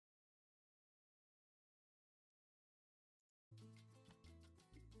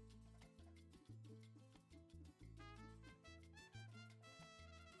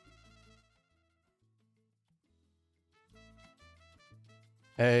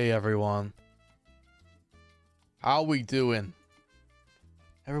Hey everyone. How we doing?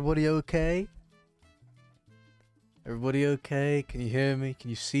 Everybody okay? Everybody okay? Can you hear me?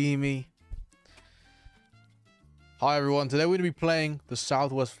 Can you see me? Hi everyone. Today we're going to be playing the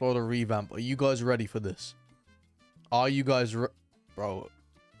Southwest Florida revamp. Are you guys ready for this? Are you guys Bro,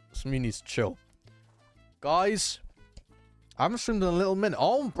 some of you need to chill. Guys, I haven't streamed in a little minute.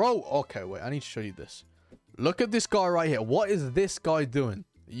 Oh, bro. Okay, wait. I need to show you this. Look at this guy right here. What is this guy doing?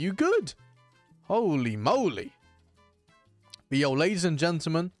 Are you good? Holy moly. But yo, ladies and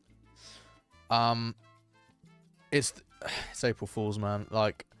gentlemen, it's April Fool's, man.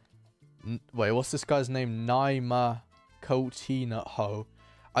 Like, wait, what's this guy's name? Naima Cotina Ho.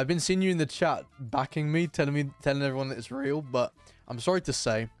 I've been seeing you in the chat backing me, telling everyone that it's real, but I'm sorry to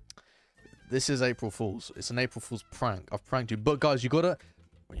say, this is April Fool's. It's an April Fool's prank. I've pranked you, but guys, you gotta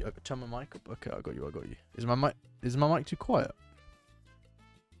turn my mic up. Okay, I got you. Is my mic too quiet?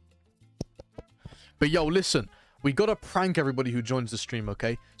 But yo, listen, we gotta prank everybody who joins the stream,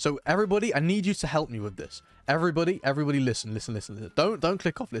 okay? So everybody, I need you to help me with this. Everybody, listen. Don't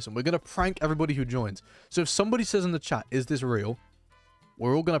click off. Listen, we're gonna prank everybody who joins. So if somebody says in the chat, "Is this real?"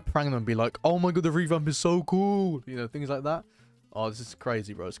 We're all gonna prank them and be like, "Oh my god, the revamp is so cool," you know, things like that. Oh, this is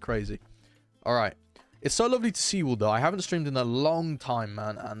crazy, bro. It's crazy. All right, it's so lovely to see you all, though. I haven't streamed in a long time,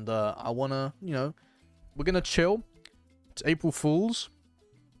 man, and I wanna, you know, we're gonna chill. It's April Fool's.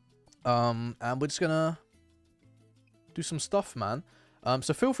 And we're just gonna do some stuff, man.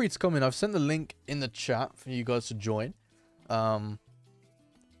 So feel free to come in. I've sent the link in the chat for you guys to join. And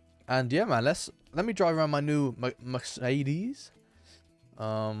yeah, man, let me drive around my new Mercedes.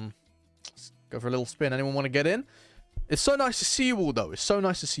 Let's go for a little spin. Anyone want to get in? It's so nice to see you all, though. It's so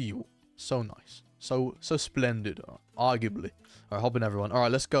nice to see you all. So nice. So splendid, arguably. All right, hop in, everyone. All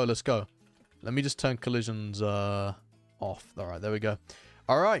right, let's go. Let me just turn collisions off. All right, there we go.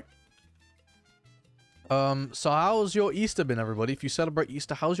 All right. So how's your Easter been, everybody? If you celebrate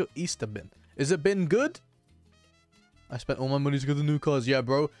Easter, how's your Easter been? Has it been good? I spent all my money to get the new cars. Yeah,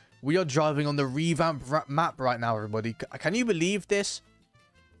 bro. We are driving on the revamp map right now, everybody. Can you believe this?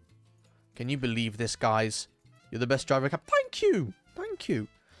 Can you believe this, guys? You're the best driver I can. Thank you. Thank you.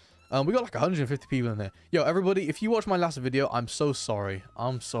 We got like 150 people in there. Yo, everybody, if you watched my last video, I'm so sorry.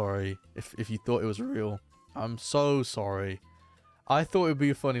 I'm sorry if you thought it was real. I'm so sorry. I thought it would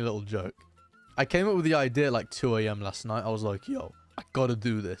be a funny little joke. I came up with the idea at like 2 AM last night. I was like, yo, I gotta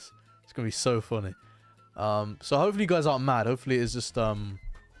do this. It's gonna be so funny. So hopefully you guys aren't mad. Hopefully it's just like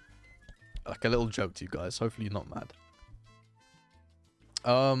a little joke to you guys. Hopefully you're not mad.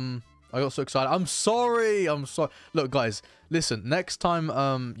 I got so excited. I'm sorry. Look, guys, listen. Next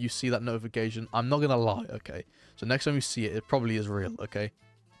time you see that notification, I'm not gonna lie, okay? So next time you see it, it probably is real, okay?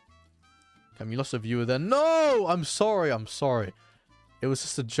 You lost a viewer there. No! I'm sorry. It was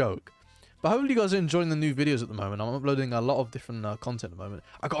just a joke. But hopefully you guys are enjoying the new videos at the moment. I'm uploading a lot of different content at the moment.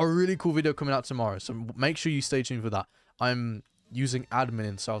 I got a really cool video coming out tomorrow, so make sure you stay tuned for that. I'm using admin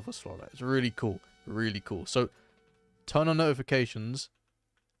in Southwest Florida. It's really cool. Really cool. So turn on notifications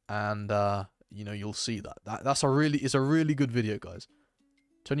and you know, you'll see that. It's a really good video, guys.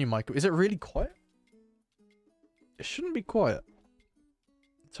 Turn your mic up. Is it really quiet? It shouldn't be quiet.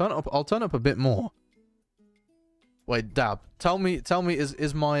 Turn it up. I'll turn up a bit more. Wait, Dab. Tell me,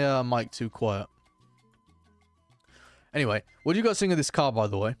 is my mic too quiet? Anyway, what do you guys think of this car, by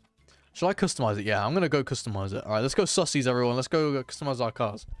the way? Shall I customize it? Yeah, I'm gonna go customize it. All right, let's go sussies, everyone. Let's go customize our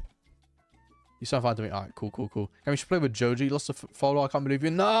cars. You sound fine to me. All right, cool. Can we just play with Joji? Lost a follow. I can't believe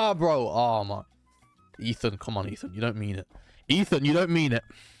you. Nah, bro. Oh my. Ethan, come on, Ethan. You don't mean it. Ethan, you don't mean it.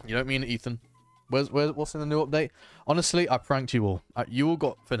 You don't mean it, Ethan. What's in the new update? Honestly, I pranked you all. You all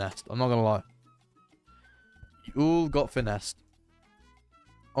got finessed. I'm not gonna lie. You all got finessed.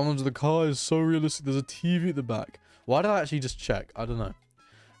 Oh, the car is so realistic. There's a TV at the back. Why did I actually just check? I don't know.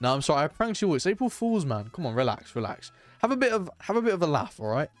 No, I'm sorry. I pranked you all. It's April Fool's, man. Come on, relax. Have a bit of a laugh, all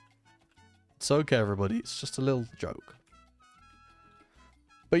right? It's okay, everybody. It's just a little joke.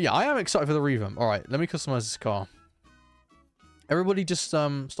 But yeah, I am excited for the revamp. All right, let me customize this car. Everybody just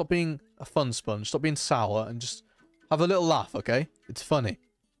stop being a fun sponge. Stop being sour and just have a little laugh, okay? It's funny.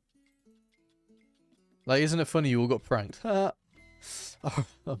 Like, isn't it funny you all got pranked? Oh,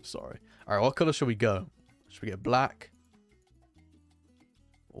 I'm sorry. All right, what color should we go? Should we get black?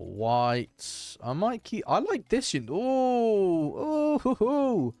 White. I might keep... I like this. Oh.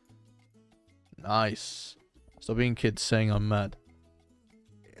 Nice. Stop being kids saying I'm mad.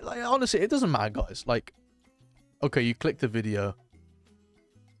 Like, honestly, it doesn't matter, guys. Like, okay, you clicked the video.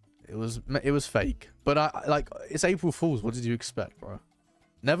 It was fake. But like, it's April Fool's. What did you expect, bro?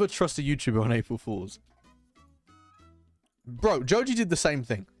 Never trust a YouTuber on April Fool's. Bro, Joji did the same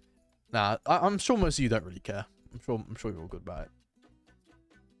thing. Nah, I'm sure most of you don't really care. I'm sure you're all good about it.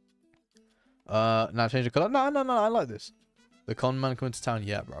 Now change the color. No, I like this. The con man coming to town.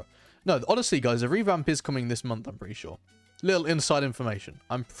 Yeah, bro. No, honestly, guys, the revamp is coming this month, I'm pretty sure. Little inside information.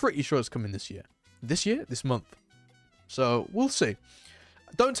 I'm pretty sure it's coming this year. This year? This month. So, we'll see.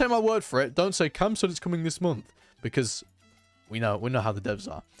 Don't take my word for it. Don't say, Cam said it's coming this month. Because we know how the devs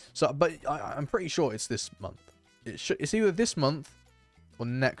are. So, but I'm pretty sure it's this month. It's either this month or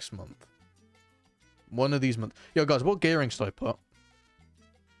next month. One of these months. Yo, guys, what gearing should I put?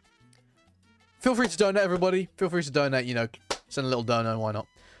 Feel free to donate, everybody. Feel free to donate, you know. Send a little dono, why not?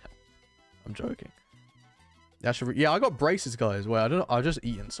 I'm joking. Yeah, I got braces, guys. Wait, I don't know. I've just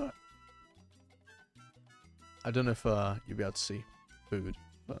eaten, so. I don't know if you'll be able to see food,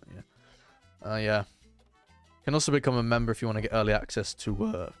 but yeah. Yeah. Can also become a member if you want to get early access to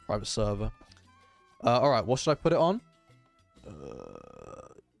a private server. Alright, what should I put it on?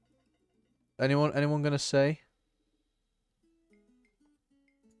 Anyone gonna say?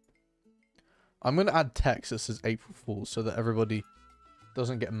 I'm gonna add text that says April Fools so that everybody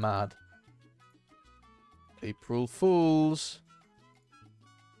doesn't get mad. April Fools.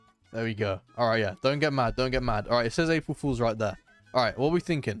 There we go. Alright, yeah. Don't get mad. Don't get mad. Alright, it says April Fools right there. Alright, what are we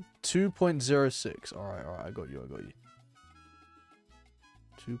thinking? 2.06. Alright, I got you.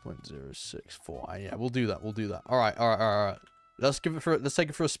 2.064. Yeah, we'll do that. Alright. Let's take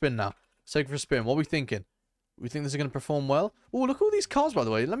it for a spin now. Let's take it for a spin. What are we thinking? We think this is going to perform well? Oh, look at all these cars, by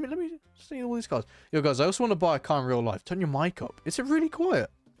the way. Let me see all these cars. Yo, guys, I also want to buy a car in real life. Turn your mic up. Is it really quiet?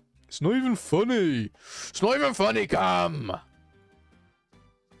 It's not even funny. It's not even funny, Cam.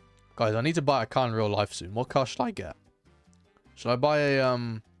 Guys, I need to buy a car in real life soon. What car should I get? Should I buy a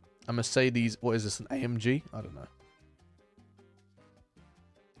Mercedes? What is this? An AMG? I don't know.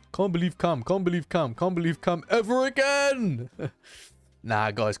 Can't believe Cam. Can't believe Cam ever again. Nah,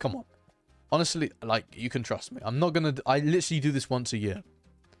 guys, come on. Honestly, like, you can trust me. I'm not gonna... I literally do this once a year.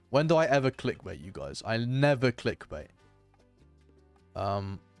 When do I ever clickbait, you guys? I never clickbait.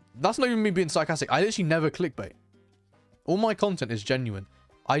 That's not even me being sarcastic. I literally never clickbait. All my content is genuine.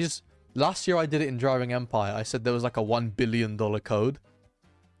 Last year I did it in Driving Empire. I said there was like a $1 billion code.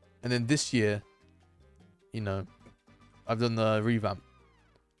 And then this year, you know, I've done the revamp.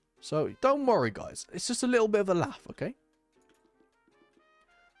 So, don't worry, guys. It's just a little bit of a laugh, okay?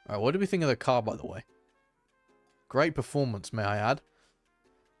 Alright, what do we think of the car, by the way? Great performance, may I add.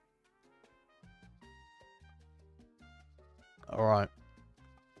 Alright.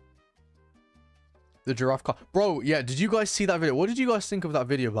 The giraffe car. Bro, yeah, did you guys see that video? What did you guys think of that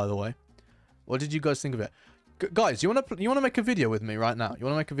video, by the way? What did you guys think of it? Guys, you wanna make a video with me right now? You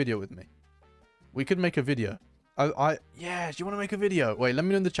wanna make a video with me? We could make a video. Yeah, do you wanna make a video? Wait, let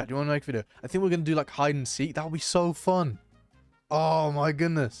me know in the chat. Do you wanna make a video? I think we're gonna do like hide and seek. That would be so fun. Oh my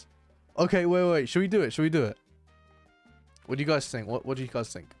goodness. Okay, wait. Should we do it? What do you guys think? What do you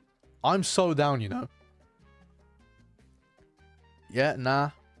guys think? I'm so down, you know. Yeah, nah.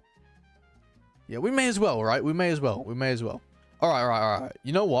 Yeah, we may as well, right? We may as well. Alright.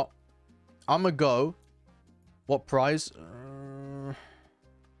 You know what? I'm gonna go. What prize?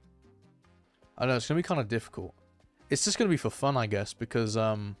 I know, it's gonna be kind of difficult. It's just gonna be for fun, I guess, because,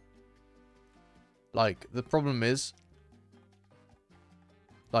 like, the problem is,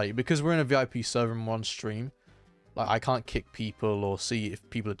 like, because we're in a VIP server and we're on stream, like, I can't kick people or see if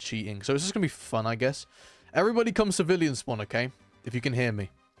people are cheating. So it's just gonna be fun, I guess. Everybody come civilian spawn, okay? If you can hear me.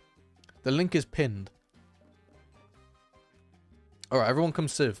 The link is pinned. Alright, everyone come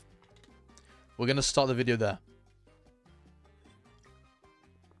civ. We're gonna start the video there.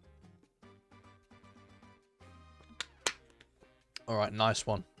 Alright, nice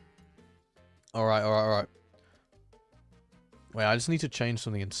one. Alright. Wait, I just need to change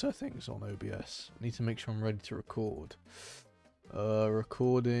something in settings on OBS. I need to make sure I'm ready to record.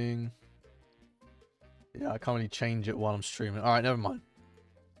 Recording. Yeah, I can't really change it while I'm streaming. Alright, never mind.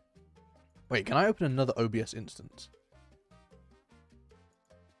 Wait, can I open another OBS instance?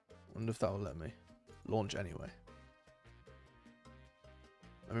 I wonder if that will let me. Launch anyway.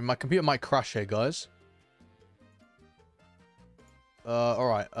 I mean, my computer might crash here, guys.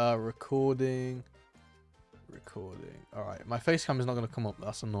 Alright, recording. Alright, my face cam is not going to come up.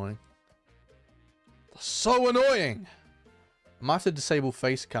 That's annoying. That's so annoying! I might have to disable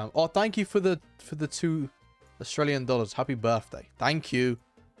face cam. Oh, thank you for the $2 Australian. Happy birthday. Thank you.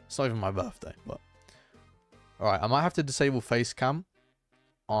 It's not even my birthday, but... Alright, I might have to disable face cam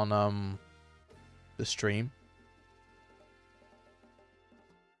on, the stream.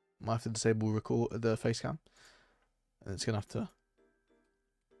 Might have to disable the face cam. And it's going to have to...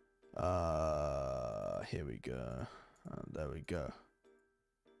 here we go. There we go.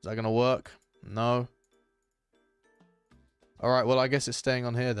 Is that going to work? No. Alright, well, I guess it's staying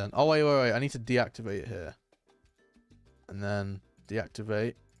on here then. Oh, wait. I need to deactivate it here. And then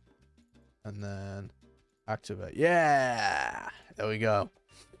deactivate. And then activate. Yeah! There we go.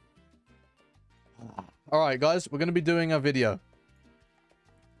 Alright, guys. We're going to be doing a video.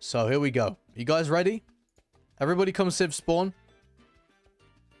 So, here we go. You guys ready? Everybody come civ spawn.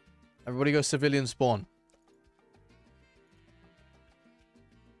 Everybody go civilian spawn.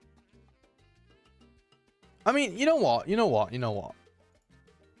 I mean, you know what?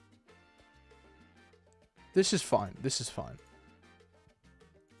 This is fine. This is fine.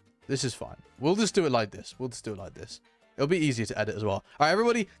 We'll just do it like this. It'll be easier to edit as well. Alright,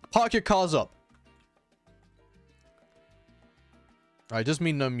 everybody, park your cars up. Alright, it does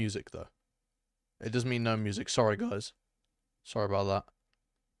mean no music, though. It does mean no music. Sorry, guys. Sorry about that.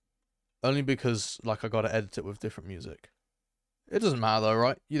 Only because, like, I gotta edit it with different music. It doesn't matter, though,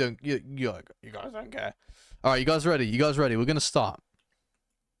 right? You guys don't care. Alright, you guys ready? We're gonna start.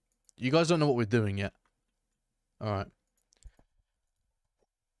 You guys don't know what we're doing yet. Alright.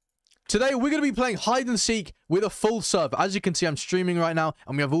 Today, we're going to be playing hide and seek with a full server. As you can see, I'm streaming right now,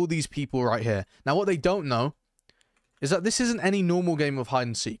 and we have all these people right here. Now, what they don't know is that this isn't any normal game of hide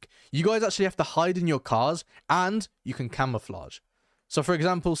and seek. You guys actually have to hide in your cars, and you can camouflage. So, for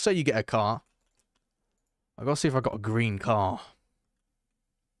example, say you get a car. I got to see if I got a green car.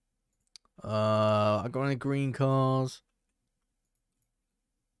 I got any green cars?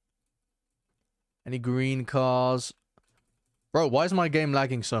 Any green cars? Bro, why is my game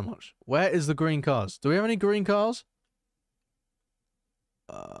lagging so much? Where is the green cars? Do we have any green cars?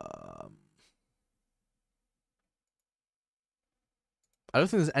 I don't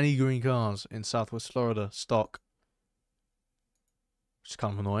think there's any green cars in Southwest Florida stock. Which is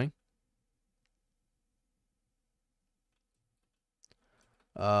kind of annoying.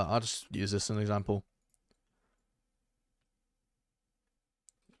 I'll just use this as an example.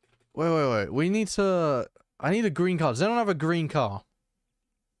 Wait. We need to... I need a green car. Does anyone have a green car?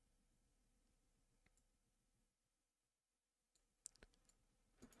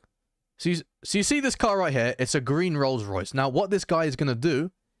 So you see this car right here? It's a green Rolls Royce. Now, what this guy is going to do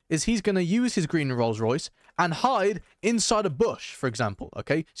is he's going to use his green Rolls Royce and hide inside a bush, for example.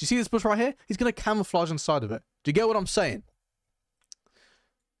 Okay? So you see this bush right here? He's going to camouflage inside of it. Do you get what I'm saying?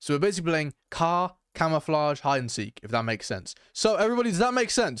 So we're basically playing car, camouflage, hide and seek, if that makes sense. So everybody, does that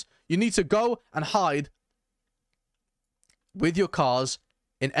make sense? You need to go and hide with your cars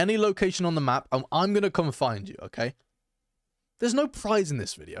in any location on the map, and I'm going to come find you, okay? There's no prize in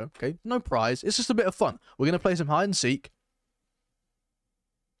this video, okay? No prize. It's just a bit of fun. We're going to play some hide and seek.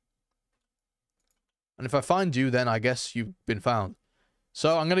 And if I find you, then I guess you've been found.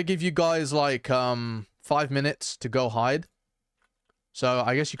 So I'm going to give you guys like 5 minutes to go hide. So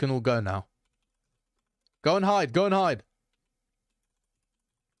I guess you can all go now. Go and hide. Go and hide.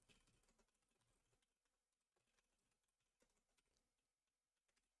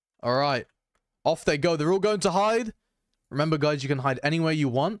 Alright. Off they go. They're all going to hide. Remember, guys, you can hide anywhere you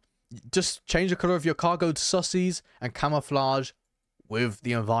want. Just change the color of your car, go to sussies, and camouflage with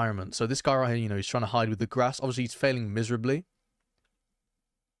the environment. So this guy right here, you know, he's trying to hide with the grass. Obviously, he's failing miserably.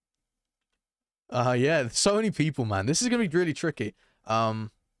 Yeah, so many people, man. This is going to be really tricky. Alright,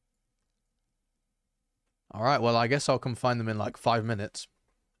 well, I guess I'll come find them in like 5 minutes.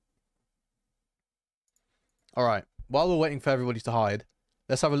 Alright, while we're waiting for everybody to hide,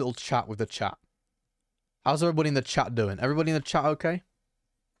 let's have a little chat with the chat. How's everybody in the chat doing? Everybody in the chat okay?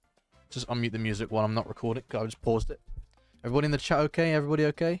 Just unmute the music while I'm not recording, because I just paused it. Everybody in the chat okay? Everybody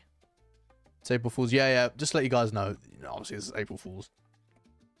okay? It's April Fool's. Yeah. Just let you guys know. You know, obviously, this is April Fool's.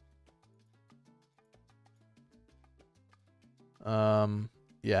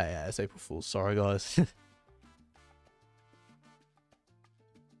 Yeah, it's April Fool's. Sorry, guys.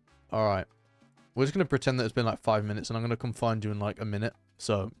 Alright. We're just going to pretend that it's been like 5 minutes, and I'm going to come find you in like a minute.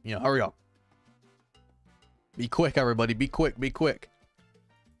 So, you know, hurry up. Be quick, everybody. Be quick. Be quick.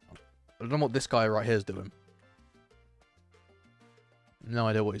 I don't know what this guy right here is doing. No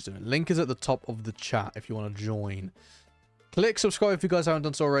idea what he's doing. Link is at the top of the chat if you want to join. Click subscribe if you guys haven't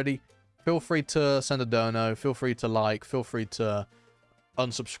done so already. Feel free to send a dono. Feel free to like. Feel free to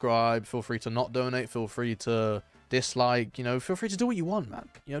unsubscribe. Feel free to not donate. Feel free to dislike. You know, feel free to do what you want, man.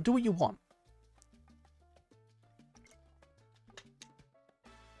 You know, do what you want.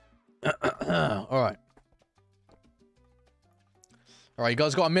 Alright. Alright, you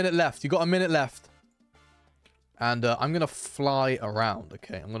guys got a minute left. You got a minute left. And I'm going to fly around,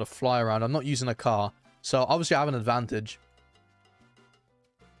 okay? I'm going to fly around. I'm not using a car. So, obviously, I have an advantage.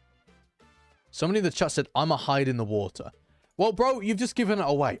 Somebody in the chat said, I'm a hide in the water. Well, bro, you've just given it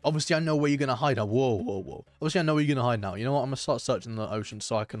away. Obviously, I know where you're going to hide now. Whoa, whoa, whoa. Obviously, I know where you're going to hide now. You know what? I'm going to start searching the ocean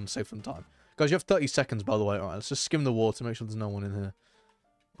so I can save some time. Guys, you have 30 seconds, by the way. All right, let's just skim the water. Make sure there's no one in here.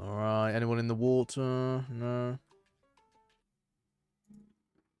 All right, anyone in the water? No.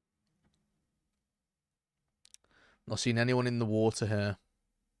 Not seeing anyone in the water here.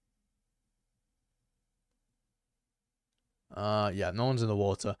 Yeah, no one's in the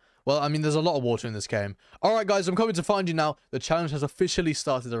water. Well, I mean, there's a lot of water in this game. Alright, guys, I'm coming to find you now. The challenge has officially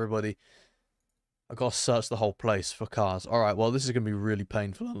started, everybody. I've got to search the whole place for cars. Alright, well, this is going to be really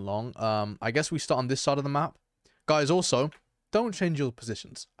painful and long. I guess we start on this side of the map. Guys, also, don't change your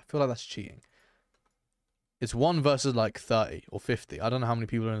positions. I feel like that's cheating. It's 1 versus, like, 30 or 50. I don't know how many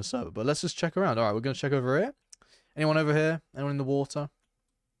people are in the server, but let's just check around. Alright, we're going to check over here. Anyone over here? Anyone in the water?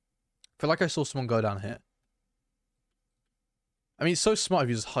 I feel like I saw someone go down here. I mean, it's so smart if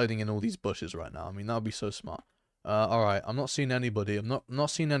you're just hiding in all these bushes right now. I mean, that would be so smart. Alright, I'm not seeing anybody. I'm not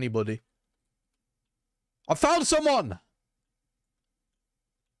seeing anybody. I found someone!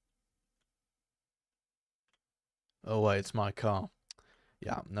 Oh, wait, it's my car.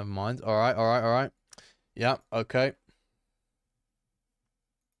 Yeah, never mind. Alright, alright, alright. Yeah, okay.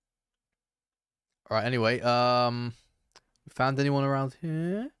 Alright, anyway, found anyone around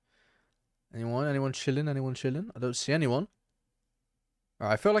here? Anyone? Anyone chilling? Anyone chilling? I don't see anyone.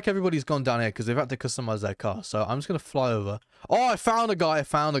 Alright, I feel like everybody's gone down here because they've had to customize their car. So I'm just going to fly over. Oh, I found a guy. I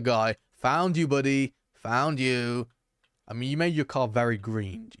found a guy. Found you, buddy. Found you. I mean, you made your car very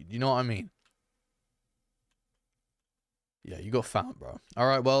green. Do you know what I mean? Yeah, you got found, bro.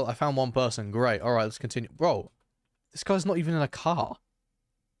 Alright, well, I found one person. Great. Alright, let's continue. Bro, this guy's not even in a car.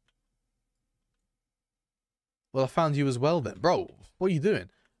 Well, I found you as well then. Bro, what are you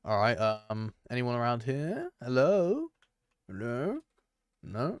doing? Alright, anyone around here? Hello? Hello?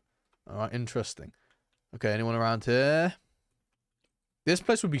 No? Alright, interesting. Okay, anyone around here? This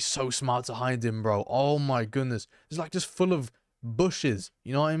place would be so smart to hide in, bro. Oh my goodness. It's like just full of bushes.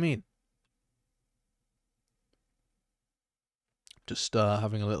 You know what I mean? Just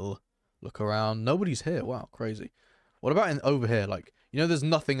having a little look around. Nobody's here. Wow, crazy. What about over here? Like, you know, there's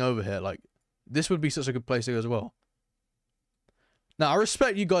nothing over here. Like, this would be such a good place to go as well. Now, I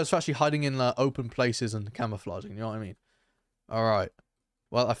respect you guys for actually hiding in open places and camouflaging. You know what I mean? Alright.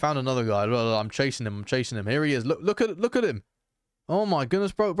 Well, I found another guy. I'm chasing him. I'm chasing him. Here he is. Look at him. Oh my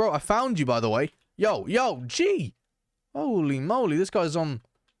goodness, bro. Bro, I found you, by the way. Yo, gee. Holy moly. This guy's on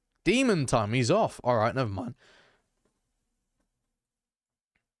demon time. He's off. Alright, never mind.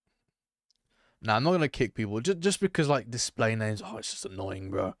 Nah, I'm not going to kick people. Just because, like, display names. Oh, it's just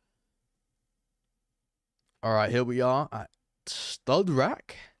annoying, bro. Alright, here we are at Stud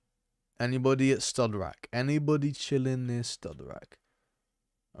Rack. Anybody at Stud Rack? Anybody chilling near Stud Rack?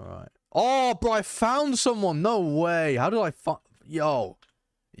 Alright. Oh, bro, I found someone. No way. How did I find... Yo,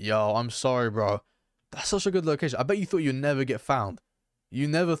 I'm sorry, bro. That's such a good location. I bet you thought you'd never get found. You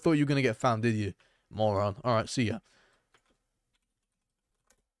never thought you were going to get found, did you? Moron. Alright, see ya.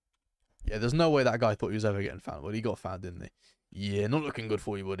 Yeah, there's no way that guy thought he was ever getting found. But he got found, didn't he? Yeah, not looking good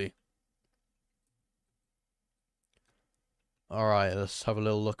for you, buddy. Alright, let's have a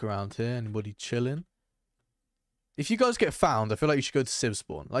little look around here. Anybody chilling? If you guys get found, I feel like you should go to Civ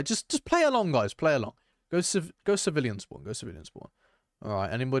Spawn. Like, just play along, guys. Play along. Go Civilian Spawn. Go Civilian Spawn.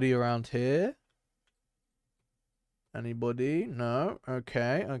 Alright, anybody around here? Anybody? No?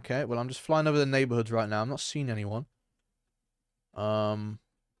 Okay, okay. Well, I'm just flying over the neighborhoods right now. I'm not seeing anyone. Remember,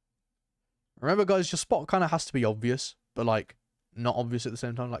 guys, your spot kind of has to be obvious, but, like, not obvious at the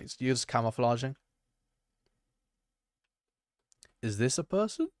same time. Like, you're just camouflaging. Is this a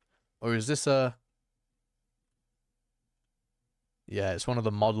person? Or is this a... Yeah, it's one of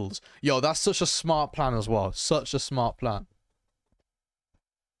the models. Yo, that's such a smart plan as well. Such a smart plan.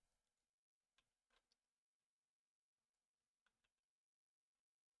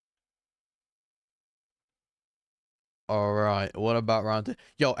 Alright, what about around here?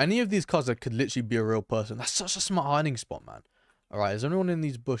 Yo, any of these cars that could literally be a real person. That's such a smart hiding spot, man. Alright, is anyone in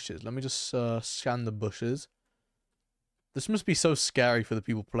these bushes? Let me just scan the bushes. This must be so scary for the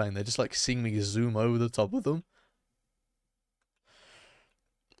people playing. They're just like seeing me zoom over the top of them.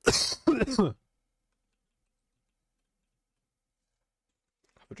 Have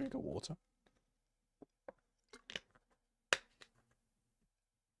a drink of water.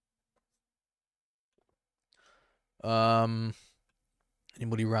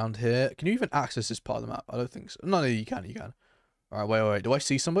 Anybody around here? Can you even access this part of the map? I don't think so. No, you can. You can. All right, wait. Do I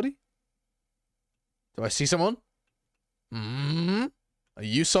see somebody? Do I see someone? Are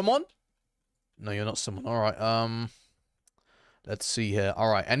you someone? No, you're not someone. All right. Let's see here.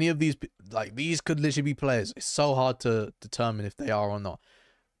 All right, any of these, like, these could literally be players. It's so hard to determine if they are or not.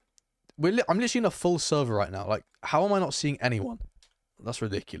 I'm literally in a full server right now. Like, how am I not seeing anyone? That's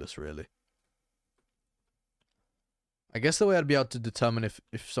ridiculous, really. I guess the way I'd be able to determine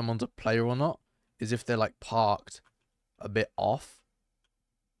if someone's a player or not is if they're, like, parked a bit off.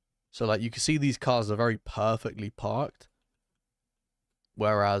 So, like, you can see these cars are very perfectly parked.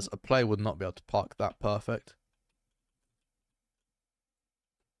 Whereas a player would not be able to park that perfect.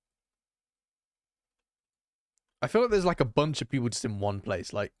 I feel like there's, like, a bunch of people just in one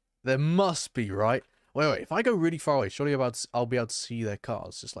place. Like, there must be, right? Wait. If I go really far away, surely I'll be able to see their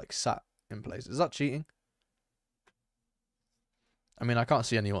cars just, like, sat in place. Is that cheating? I mean, I can't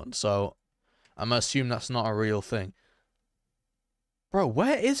see anyone, so I'm gonna assume that's not a real thing. Bro,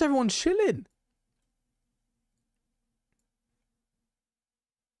 where is everyone chilling?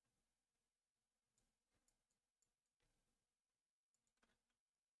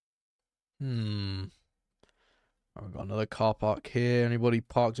 Oh, we've got another car park here. Anybody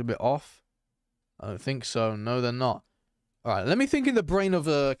parked a bit off? I don't think so. No, they're not. Alright, let me think in the brain of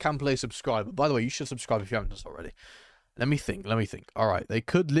a Camplay subscriber. By the way, you should subscribe if you haven't done so already. Let me think. Alright, they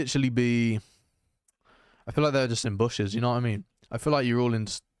could literally be... I feel like they're just in bushes, you know what I mean? I feel like you're all in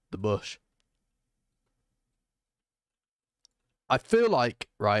the bush. I feel like,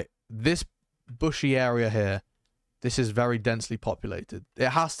 right, this bushy area here, this is very densely populated. It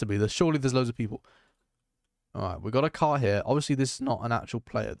has to be. Surely there's loads of people. Alright, we got a car here. Obviously, this is not an actual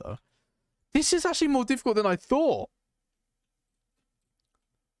player, though. This is actually more difficult than I thought.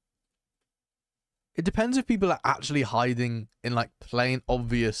 It depends if people are actually hiding in, like, plain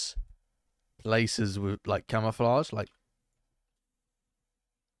obvious places with, like, camouflage. Like,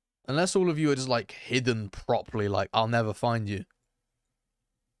 unless all of you are just, like, hidden properly, like, I'll never find you.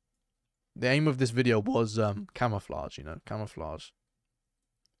 The aim of this video was camouflage, you know, camouflage.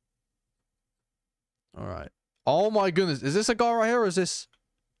 Alright. Oh my goodness, is this a guy right here or is this...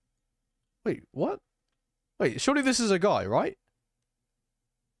 Wait, what? Wait, surely this is a guy, right?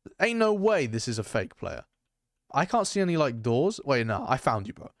 Ain't no way this is a fake player. I can't see any, like, doors. Wait, no, I found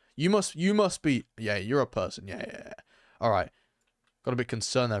you, bro. You must be... Yeah, you're a person. Yeah. Alright. Got a bit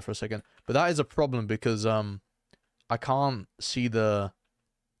concerned there for a second. But that is a problem because, I can't see the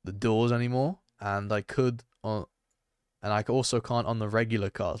doors anymore. And I could... and I also can't on the regular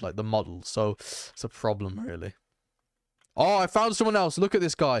cars, like the models. So, it's a problem, really. Oh, I found someone else. Look at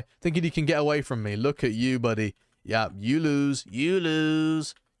this guy. Thinking he can get away from me. Look at you, buddy. Yeah, you lose. You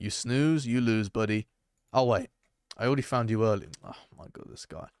lose. You snooze. You lose, buddy. Oh, wait. I already found you early. Oh, my God, this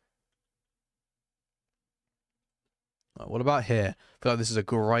guy. Right, what about here? I feel like this is a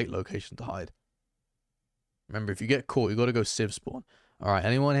great location to hide. Remember, if you get caught, you got to go civ spawn. All right,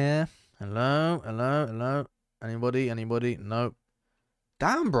 anyone here? Hello? Anybody? Nope.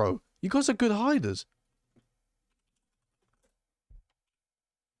 Damn, bro. You guys are good hiders.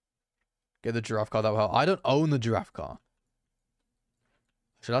 Get the giraffe car, that will help. I don't own the giraffe car.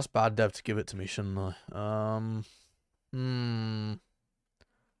 Actually, that's bad dev to give it to me, shouldn't I?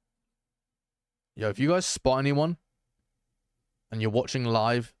 Yo, if you guys spot anyone and you're watching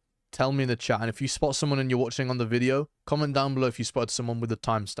live, tell me in the chat. And if you spot someone and you're watching on the video, comment down below if you spotted someone with a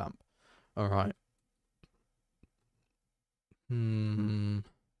timestamp. Alright. You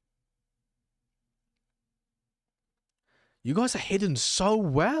guys are hidden so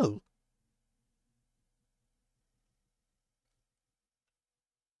well.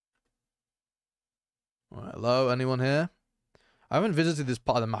 Alright, hello, anyone here? I haven't visited this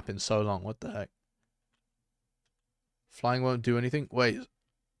part of the map in so long. What the heck? Flying won't do anything? Wait.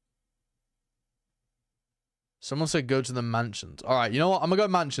 Someone said go to the mansions. Alright, you know what? I'm gonna go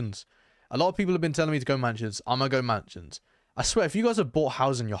mansions. A lot of people have been telling me to go mansions. I'm gonna go mansions. I swear, if you guys have bought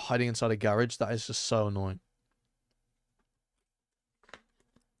houses and you're hiding inside a garage, that is just so annoying.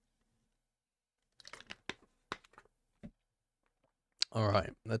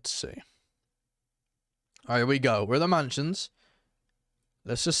 Alright, let's see. Alright, here we go. We're at the mansions.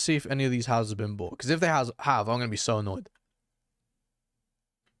 Let's just see if any of these houses have been bought. Because if they have, I'm going to be so annoyed.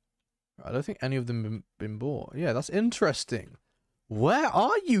 I don't think any of them have been bought. Yeah, that's interesting. Where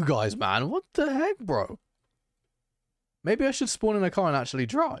are you guys, man? What the heck, bro? Maybe I should spawn in a car and actually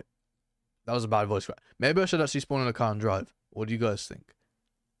drive. That was a bad voice crack. Maybe I should actually spawn in a car and drive. What do you guys think?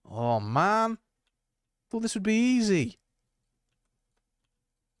 Oh, man. Thought this would be easy.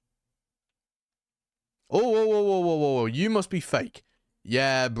 Oh, whoa. You must be fake.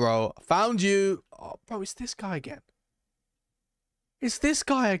 Yeah, bro. Found you. Oh, bro, it's this guy again. It's this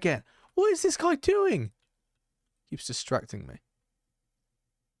guy again. What is this guy doing? Keeps distracting me.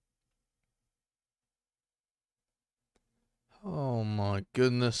 Oh my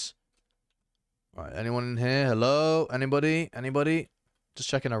goodness. Right, anyone in here? Hello? Anybody? Anybody? Just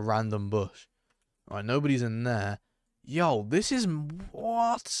checking a random bush. Alright, nobody's in there. Yo, this is...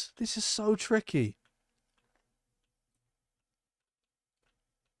 What? This is so tricky.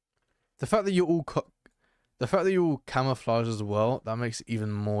 The fact that you're all... The fact that you're all camouflaged as well, that makes it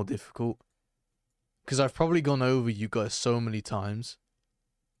even more difficult. Because I've probably gone over you guys so many times.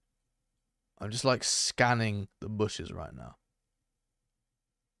 I'm just like scanning the bushes right now.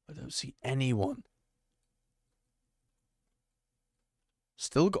 I don't see anyone.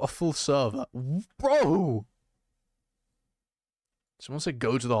 Still got a full server. Bro! Someone said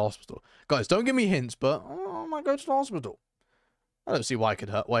go to the hospital. Guys, don't give me hints, but I might go to the hospital. I don't see why I could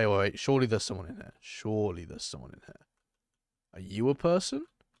hurt. Wait, wait, wait. Surely there's someone in here. Surely there's someone in here. Are you a person?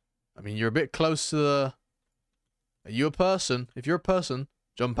 I mean, you're a bit close to the... Are you a person? If you're a person,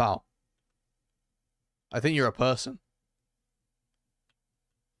 jump out. I think you're a person.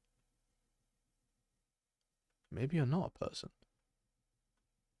 Maybe you're not a person.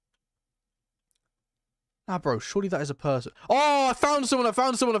 Nah, bro, surely that is a person. Oh, I found someone, I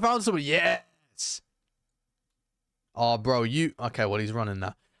found someone, I found someone. Yes! Oh, bro, you... Okay, well, he's running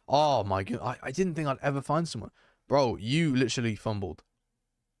now. Oh, my God. I didn't think I'd ever find someone. Bro, you literally fumbled.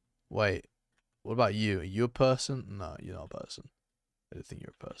 Wait. What about you? Are you a person? No, you're not a person. I don't think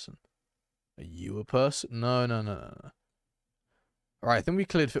you're a person. Are you a person? No, no, no, no, no. Alright, I think we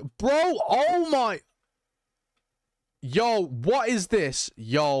cleared... Bro, oh my... Yo, what is this?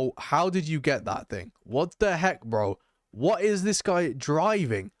 Yo, how did you get that thing? What the heck, bro? What is this guy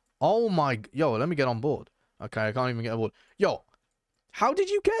driving? Oh my... Yo, let me get on board. Okay, I can't even get on board. Yo, how did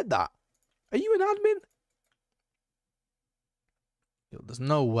you get that? Are you an admin? Yo, there's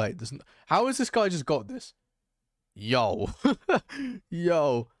no way. How has this guy just got this? Yo.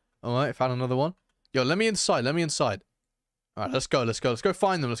 Yo. Alright, found another one. Yo, let me inside. Let me inside. Alright, let's go. Let's go. Let's go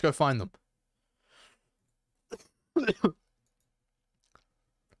find them. Let's go find them.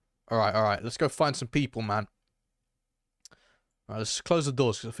 Alright, alright. Let's go find some people, man. Alright, let's close the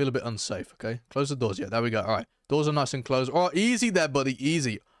doors because I feel a bit unsafe, okay? Close the doors. Yeah, there we go. Alright. Doors are nice and closed. Oh, easy there, buddy.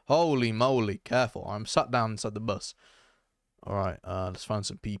 Easy. Holy moly. Careful. I'm sat down inside the bus. Alright, let's find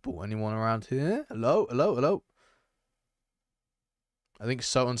some people. Anyone around here? Hello? Hello? Hello? I think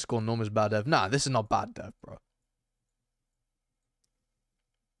so_norm is bad dev. Nah, this is not bad dev, bro.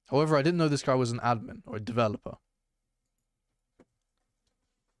 However, I didn't know this guy was an admin or a developer.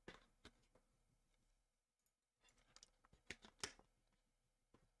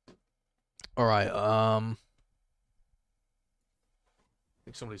 Alright, I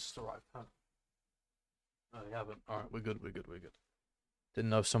think somebody's just arrived. Huh? No, they haven't. Alright, we're good, we're good, we're good. Didn't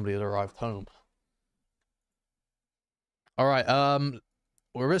know if somebody had arrived home. Alright,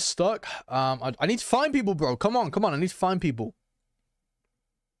 we're a bit stuck. I need to find people, bro. Come on, come on, I need to find people.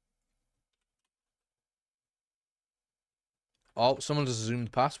 Oh, someone just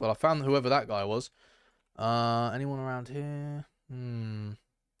zoomed past. Well, I found whoever that guy was. Anyone around here?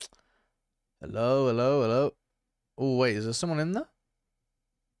 Hello, hello, hello. Oh, wait, is there someone in there?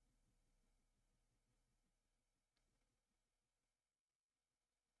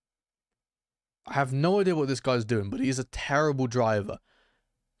 I have no idea what this guy's doing, but he's a terrible driver.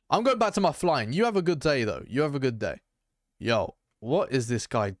 I'm going back to my flying. You have a good day, though. You have a good day. Yo, what is this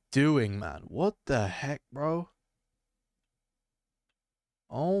guy doing, man? What the heck, bro?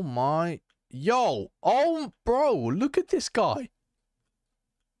 Oh, my... Yo! Oh, bro! Look at this guy.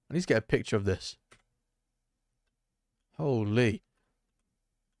 I need to get a picture of this. Holy.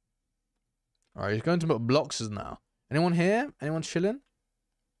 Alright, he's going to put blocks now. Anyone here? Anyone chilling?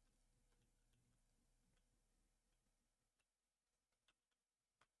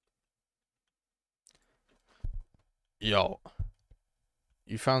 Yo.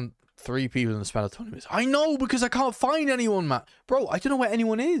 You found 3 people in the span of 20 minutes. I know, because I can't find anyone, Matt. Bro, I don't know where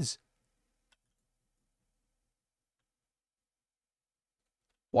anyone is.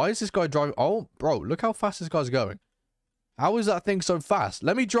 Why is this guy driving? Oh, bro, look how fast this guy's going. How is that thing so fast?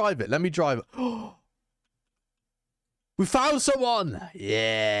 Let me drive it. Let me drive it. We found someone.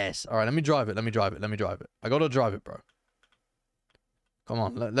 Yes. All right, let me drive it. Let me drive it. Let me drive it. I got to drive it, bro. Come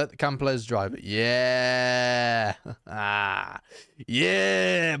on. Let the cam players drive it. Yeah.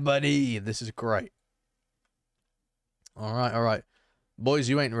 Yeah, buddy. This is great. All right. All right. Boys,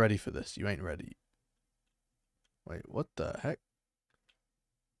 you ain't ready for this. You ain't ready. Wait, what the heck?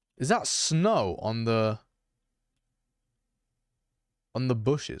 Is that snow on the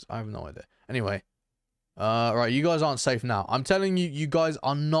bushes? I have no idea. Anyway, right, you guys aren't safe now. I'm telling you, you guys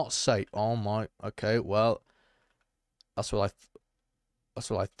are not safe. Oh my. Okay, well, that's what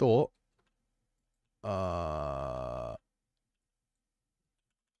I thought.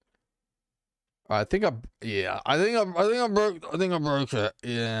 I think I think I broke it.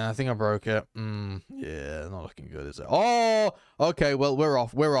 Yeah, I think I broke it. Yeah, not looking good, is it? Oh, okay. Well, we're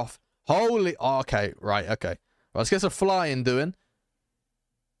off. We're off. Holy. Oh, okay, right. Okay. Let's get some flying doing.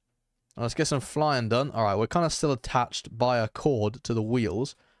 Let's get some flying done. All right, we're kind of still attached by a cord to the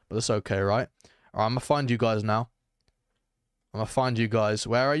wheels, but that's okay, right? All right, I'm gonna find you guys now. I'm gonna find you guys.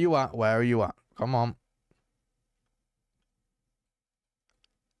 Where are you at? Where are you at? Come on.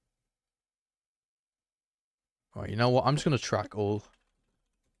 Alright, you know what? I'm just going to track all.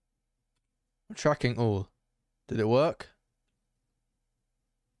 I'm tracking all. Did it work?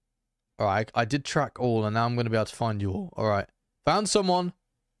 Alright, I did track all, and now I'm going to be able to find you all. Alright. Found someone.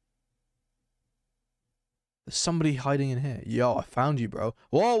 There's somebody hiding in here. Yo, I found you, bro.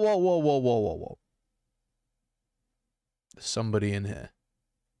 Whoa, whoa, whoa, whoa, whoa, whoa, whoa. There's somebody in here.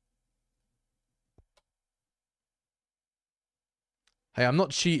 Hey, I'm not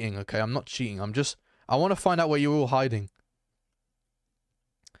cheating, okay? I'm not cheating. I want to find out where you're all hiding.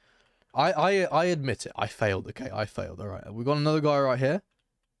 I admit it. I failed, okay? I failed. Alright. We got another guy right here.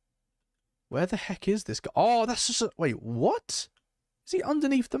 Where the heck is this guy? Oh, that's just a... Wait, what? Is he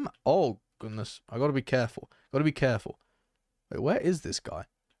underneath the map? Oh, goodness. I gotta be careful. Gotta be careful. Wait, where is this guy?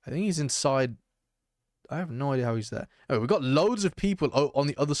 I think he's inside... I have no idea how he's there. Oh, we've got loads of people on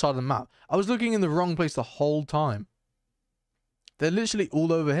the other side of the map. I was looking in the wrong place the whole time. They're literally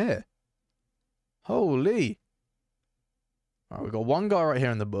all over here. Holy. Alright, we got one guy right here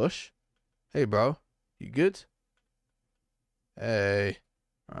in the bush. Hey, bro. You good? Hey.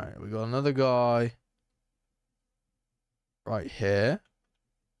 Alright, we got another guy right here.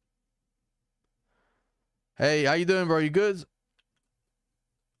 Hey, how you doing, bro? You good?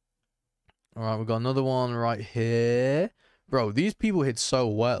 Alright, we got another one right here. Bro, these people hit so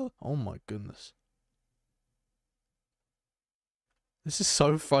well. Oh my goodness. This is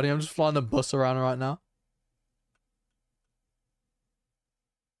so funny. I'm just flying the bus around right now.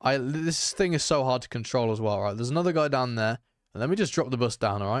 This thing is so hard to control as well. All right, there's another guy down there. Let me just drop the bus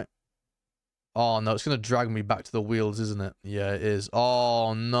down, all right? Oh, no, it's going to drag me back to the wheels, isn't it? Yeah, it is.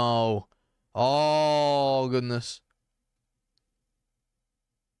 Oh, no. Oh, goodness.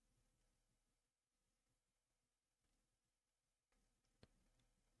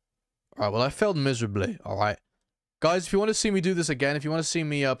 All right, well, I failed miserably, all right? Guys, if you want to see me do this again, if you want to see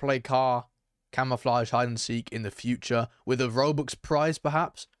me play car, camouflage, hide and seek in the future with a Robux prize,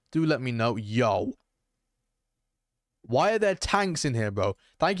 perhaps, do let me know. Yo. Why are there tanks in here, bro?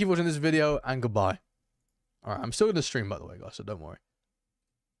 Thank you for watching this video, and goodbye. Alright, I'm still going to stream, by the way, guys, so don't worry.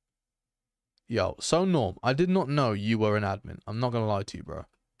 Yo, so Norm, I did not know you were an admin. I'm not going to lie to you, bro.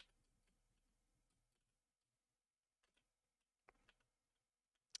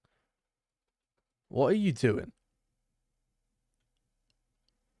 What are you doing?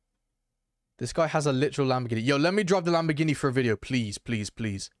 This guy has a literal Lamborghini. Yo, let me drive the Lamborghini for a video. Please, please,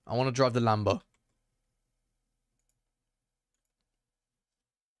 please. I want to drive the Lambo.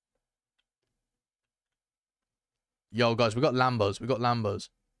 Yo, guys, we got Lambos. We got Lambos.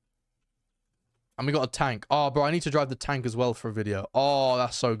 And we got a tank. Oh, bro, I need to drive the tank as well for a video. Oh,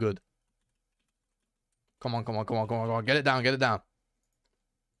 that's so good. Come on, come on, come on, come on, come on. Get it down, get it down.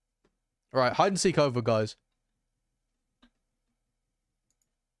 All right, hide and seek over, guys.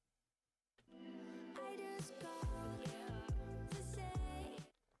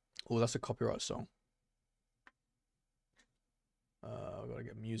 Oh, that's a copyright song. I've got to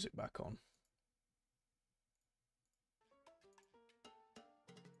get music back on.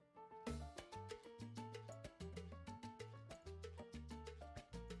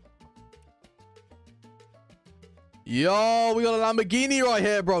 Yo, we got a Lamborghini right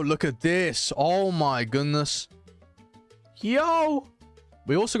here, bro. Look at this. Oh my goodness. Yo.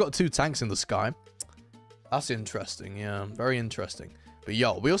 We also got 2 tanks in the sky. That's interesting. Yeah, very interesting. But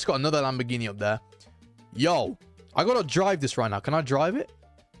yo, we also got another Lamborghini up there. Yo, I gotta drive this right now. Can I drive it?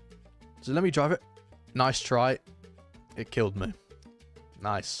 So let me drive it. Nice try. It killed me.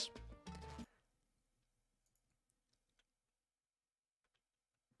 Nice.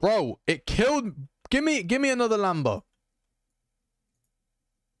 Bro, it killed... Give me another Lambo.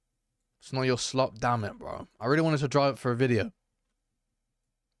 It's not your slop. Damn it, bro. I really wanted to drive it for a video.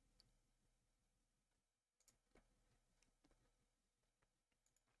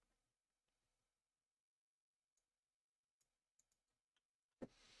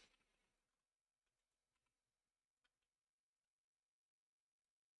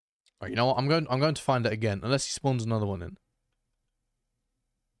 Alright, you know what? I'm going to find it again, unless he spawns another one in.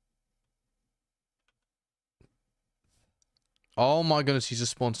 Oh my goodness, he's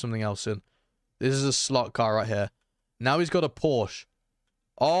just spawned something else in. This is a slot car right here. Now he's got a Porsche.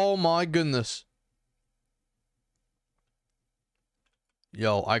 Oh my goodness.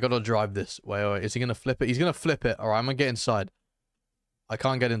 Yo, I gotta drive this. Wait, wait. Is he gonna flip it? He's gonna flip it. Alright, I'm gonna get inside. I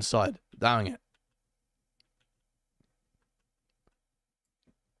can't get inside. Dang it.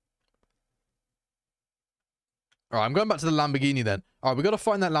 Alright, I'm going back to the Lamborghini then. Alright, we gotta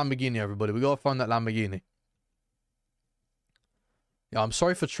find that Lamborghini, everybody. We gotta find that Lamborghini. Yeah, I'm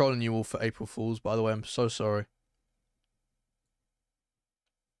sorry for trolling you all for April Fools, by the way. I'm so sorry.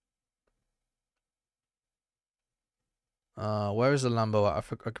 Where is the Lambo at?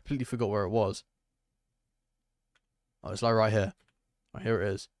 I completely forgot where it was. Oh, it's like right here. Oh, here it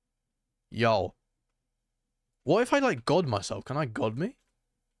is. Yo. What if I, like, God myself? Can I God me?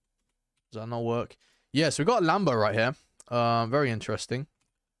 Does that not work? Yes, we got a Lambo right here. Very interesting.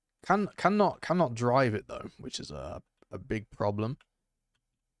 Cannot drive it, though, which is a big problem.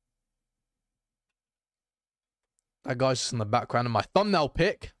 That guy's just in the background of my thumbnail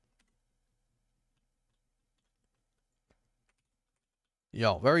pic.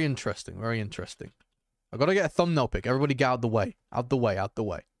 Yo, very interesting, very interesting. I gotta get a thumbnail pic. Everybody get out of the way. Out the way, out the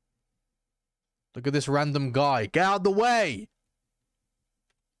way. Look at this random guy. Get out of the way!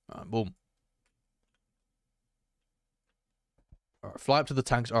 Alright, boom. Alright, fly up to the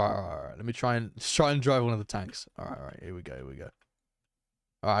tanks. Alright. Let me try and drive one of the tanks. Alright, here we go, here we go.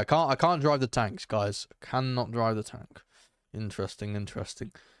 Alright, I can't drive the tanks, guys. I cannot drive the tank. Interesting,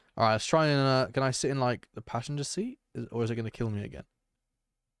 interesting. Alright, let's try and, can I sit in, like, the passenger seat? Or is it gonna kill me again?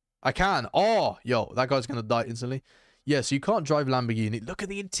 I can. Oh, yo, that guy's gonna die instantly. Yeah, so you can't drive Lamborghini. Look at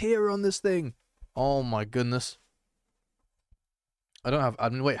the interior on this thing. Oh my goodness. I don't have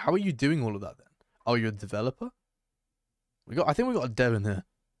admin. Wait, how are you doing all of that then? Oh, you're a developer? I think we got a dev in here.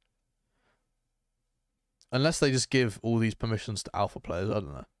 Unless they just give all these permissions to alpha players, I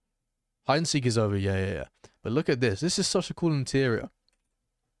don't know. Hide and seek is over. Yeah. But look at this. This is such a cool interior.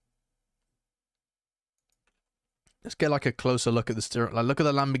 Let's get like a closer look at the steering. Like, look at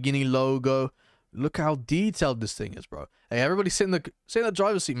the Lamborghini logo. Look how detailed this thing is, bro. Hey, everybody sit in the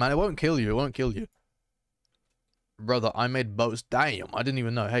driver's seat, man. It won't kill you. It won't kill you. Brother, I made boats. Damn, I didn't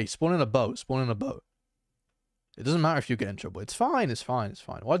even know. Hey, spawn in a boat. Spawn in a boat. It doesn't matter if you get in trouble. It's fine. It's fine. It's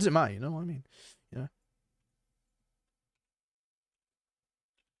fine. Why does it matter? You know what I mean? You know?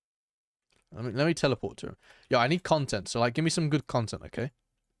 Let me teleport to him. Yo, I need content. So, like, give me some good content, okay?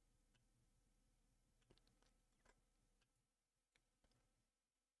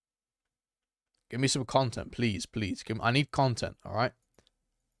 Give me some content, please, please. I need content, all right?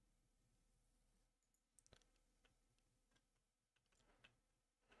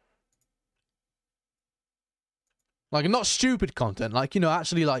 Like, not stupid content. Like, you know,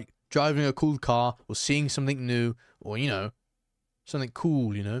 actually, like, driving a cool car or seeing something new or, you know, something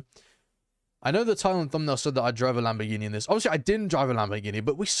cool, you know? I know the title and thumbnail said that I drove a Lamborghini in this. Obviously, I didn't drive a Lamborghini,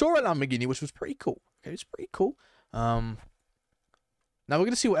 but we saw a Lamborghini, which was pretty cool. Okay, it's pretty cool. Now we're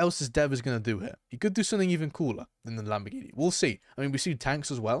going to see what else this dev is going to do here. He could do something even cooler than the Lamborghini. We'll see. I mean, we see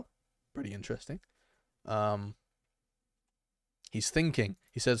tanks as well. Pretty interesting. He's thinking.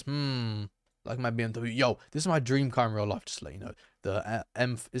 He says, like my BMW. Yo, this is my dream car in real life, just to let you know. The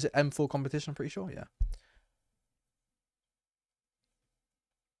is it M4 competition? I'm pretty sure, yeah.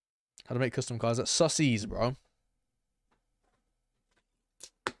 How to make custom cars. That's sussies, bro.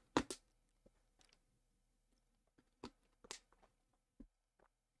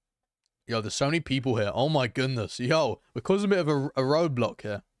 Yo, there's so many people here. Oh my goodness. Yo, we're causing a bit of a roadblock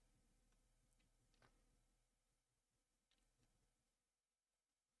here.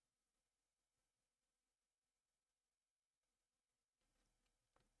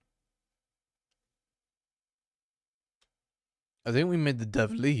 I think we made the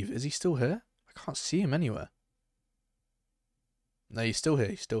dev leave. Is he still here? I can't see him anywhere. No, he's still here.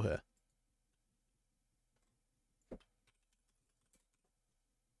 He's still here.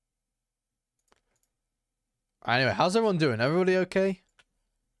 Anyway, how's everyone doing? Everybody okay?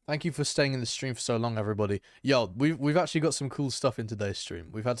 Thank you for staying in the stream for so long, everybody. Yo, we've actually got some cool stuff in today's stream.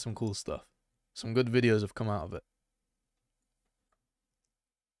 We've had some cool stuff. Some good videos have come out of it.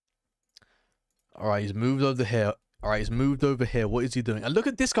 Alright, he's moved over here. Alright, he's moved over here. What is he doing? And look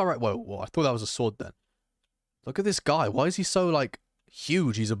at this guy right... Whoa, I thought that was a sword then. Look at this guy. Why is he so, like,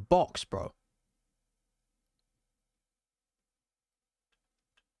 huge? He's a box, bro.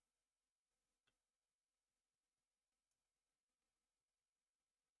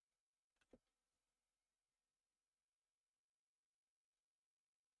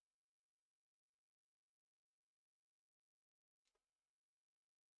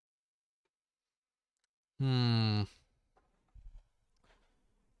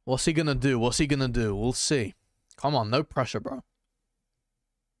 What's he gonna do? What's he gonna do? We'll see. Come on, no pressure, bro.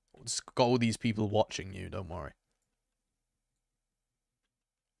 It's got all these people watching you, don't worry.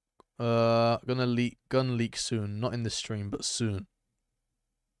 Gonna leak, gun leak soon. Not in this stream, but soon.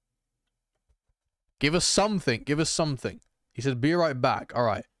 Give us something. Give us something. He said, be right back. All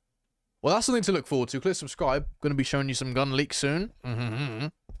right. Well, that's something to look forward to. Click subscribe. Gonna be showing you some gun leaks soon.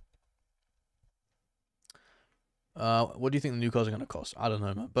 What do you think the new cars are gonna cost? I don't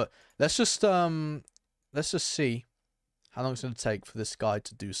know, man. But let's just see how long it's gonna take for this guy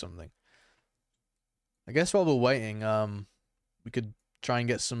to do something. I guess while we're waiting, we could try and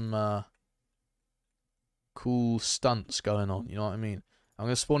get some cool stunts going on. You know what I mean? I'm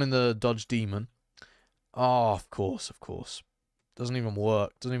gonna spawn in the Dodge Demon. Oh, of course, of course. Doesn't even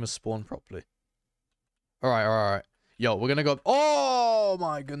work. Doesn't even spawn properly. Alright, alright. Yo, we're gonna go... Oh,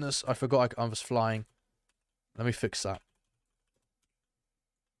 my goodness. I forgot I was flying. Let me fix that.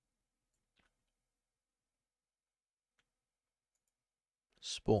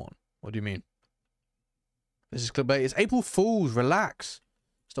 Spawn. What do you mean? This is clickbait. It's April Fool's. Relax.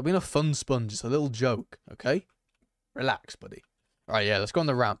 Stop being a fun sponge. It's a little joke, okay? Relax, buddy. Alright, yeah, let's go on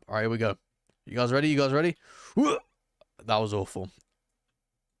the ramp. Alright, here we go. You guys ready? You guys ready? That was awful.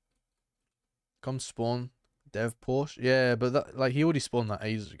 Come spawn. Dev Porsche. Yeah, but that, like, he already spawned that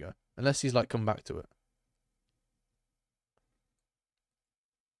ages ago. Unless he's, like, come back to it.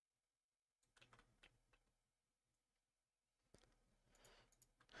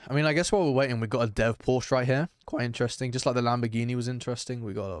 I mean, I guess while we're waiting, we've got a dev Porsche right here. Quite interesting. Just like the Lamborghini was interesting.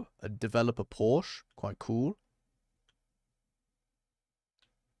 We got a developer Porsche. Quite cool.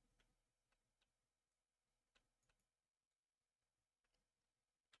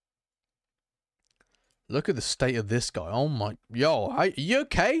 Look at the state of this guy. Oh my... Yo, are you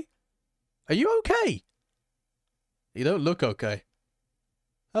okay? Are you okay? You don't look okay.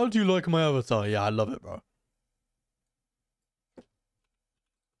 How do you like my avatar? Yeah, I love it, bro.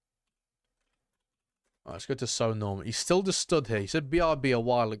 Alright, let's go to So Normal. He's still just stood here. He said BRB a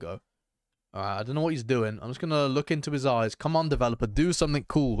while ago. Alright, I don't know what he's doing. I'm just gonna look into his eyes. Come on, developer. Do something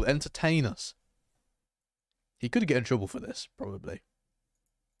cool. Entertain us. He could get in trouble for this, probably.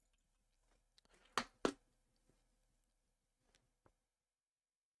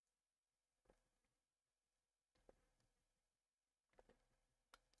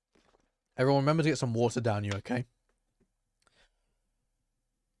 Everyone, remember to get some water down you, okay?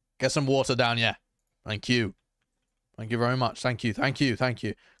 Get some water down, yeah. Thank you. Thank you very much. Thank you, thank you, thank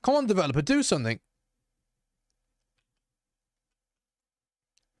you. Come on, developer, do something.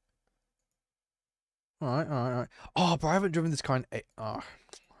 Alright, alright, alright. Oh, but I haven't driven this car in... I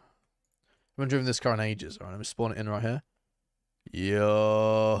haven't driven this car in ages. Alright, let me spawn it in right here.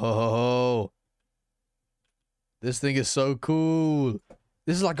 Yo. This thing is so cool.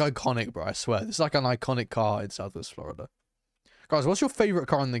 This is like iconic, bro. I swear. This is like an iconic car in Southwest Florida. Guys, what's your favorite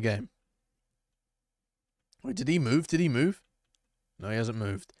car in the game? Wait, did he move? Did he move? No, he hasn't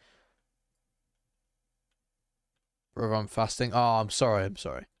moved. Bro, I'm fasting. Oh, I'm sorry. I'm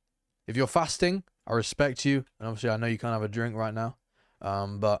sorry. If you're fasting, I respect you. And obviously, I know you can't have a drink right now.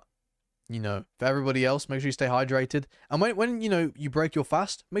 But, you know, for everybody else, make sure you stay hydrated. And when you know, you break your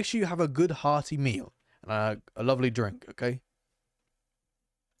fast, make sure you have a good, hearty meal. And a lovely drink, okay?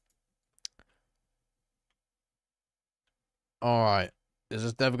 Alright. Is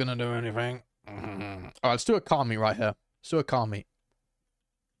this never gonna do anything? Alright, let's do a car meet right here. Let's do a car meet.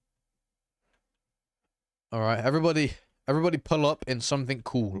 Alright, everybody pull up in something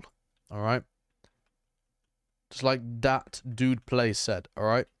cool. Alright? Just like that dude play said,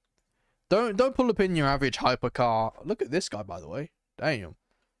 alright? Don't pull up in your average hypercar. Look at this guy, by the way. Damn.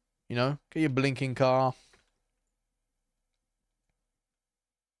 You know, get your blinking car.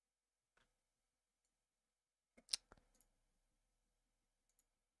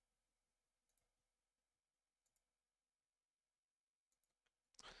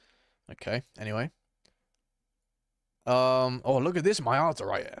 Okay, anyway. Oh, look at this. My odds are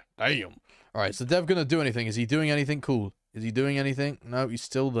right here. Damn. Alright, so Dev gonna do anything. Is he doing anything cool? Is he doing anything? No, he's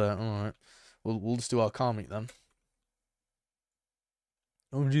still there. Alright. We'll just do our car meet then.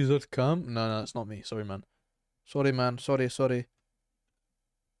 Oh, geez, that's calm? No, it's not me. Sorry, man. Sorry, man. Sorry.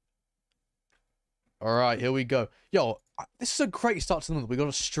 Alright, here we go. Yo, this is a great start to the month. We got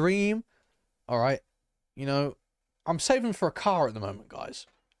a stream. Alright. You know, I'm saving for a car at the moment, guys.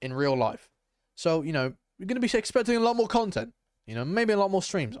 In real life. So, you know, you're going to be expecting a lot more content. You know, maybe a lot more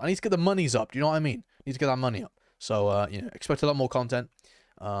streams. I need to get the monies up. Do you know what I mean? I need to get that money up. So, you know, expect a lot more content.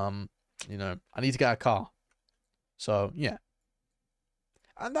 You know, I need to get a car. So, yeah.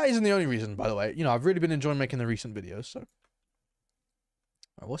 And that isn't the only reason, by the way. You know, I've really been enjoying making the recent videos, so.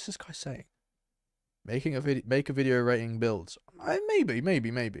 Right, what's this guy saying? Make a video rating builds. Maybe.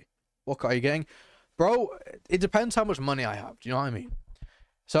 What car are you getting? Bro, it depends how much money I have. Do you know what I mean?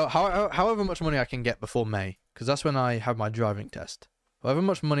 So however much money I can get before May, because that's when I have my driving test. However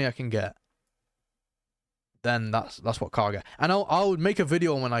much money I can get, then that's what car I get. And I'll make a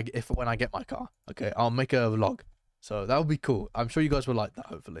video when I get my car. Okay, I'll make a vlog. So that would be cool. I'm sure you guys will like that.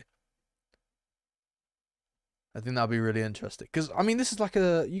 Hopefully, I think that'll be really interesting. Because I mean, this is like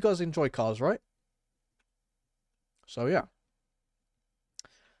you guys enjoy cars, right? So yeah.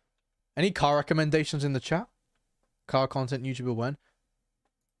 Any car recommendations in the chat? Car content YouTuber when?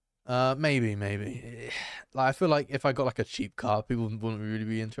 Maybe. Like, I feel like if I got like a cheap car, people wouldn't really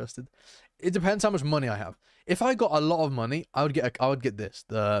be interested. It depends how much money I have. If I got a lot of money, I would get this,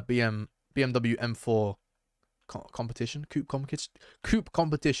 the BMW M4 competition, coupe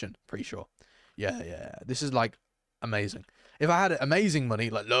competition. Pretty sure. Yeah. This is like amazing. If I had amazing money,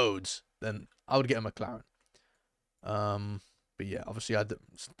 like loads, then I would get a McLaren. But yeah, obviously,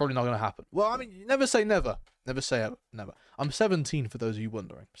 it's probably not gonna happen. Well, I mean, never say never. Never say ever. Never. I'm 17 for those of you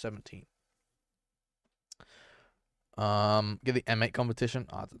wondering. 17. Get the M8 competition.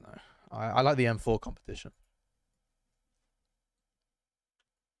 I don't know. I like the M4 competition.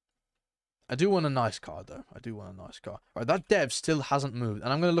 I do want a nice car though. I do want a nice car. Right, that dev still hasn't moved,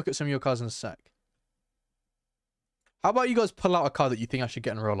 and I'm gonna look at some of your cars in a sec. How about you guys pull out a car that you think I should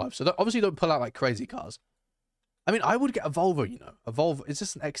get in real life? So obviously don't pull out like crazy cars. I mean, I would get a Volvo, you know. A Volvo. Is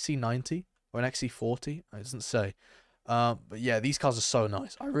this an XC90 or an XC40? It doesn't say. But yeah, these cars are so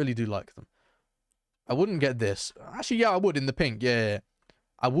nice. I really do like them. I wouldn't get this. Actually, yeah, I would in the pink. Yeah.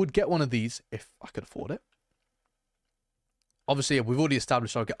 I would get one of these if I could afford it. Obviously, we've already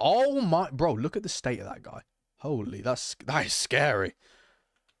established I'll get... Oh my... Bro, look at the state of that guy. Holy, that is scary.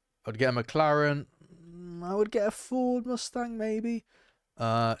 I'd get a McLaren. I would get a Ford Mustang, maybe.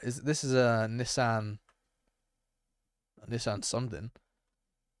 This is a Nissan... Nissan something.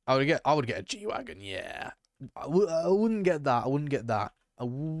 I would get a G-Wagon, yeah. I wouldn't get that. I wouldn't get that.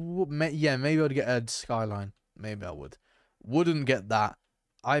 Yeah, maybe I'd get a Skyline. Maybe I would. Wouldn't get that.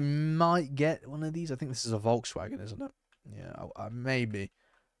 I might get one of these. I think this is a Volkswagen, isn't it? Yeah, maybe.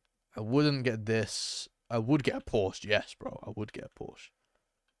 I wouldn't get this. I would get a Porsche. Yes, bro. I would get a Porsche.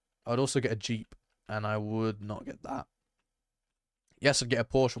 I would also get a Jeep. And I would not get that. Yes, I'd get a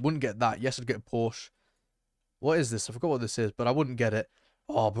Porsche. I wouldn't get that. Yes, I'd get a Porsche. What is this? I forgot what this is, but I wouldn't get it.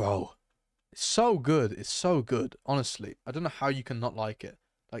 Oh, bro. It's so good. It's so good. Honestly. I don't know how you can not like it.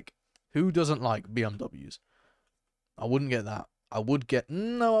 Like, who doesn't like BMWs? I wouldn't get that. I would get...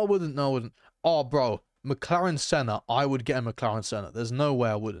 No, I wouldn't. No, I wouldn't. Oh, bro. McLaren Senna. I would get a McLaren Senna. There's no way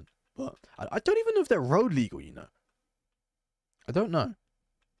I wouldn't. But I don't even know if they're road legal, you know. I don't know.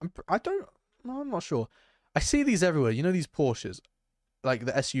 No, I'm not sure. I see these everywhere. You know these Porsches? Like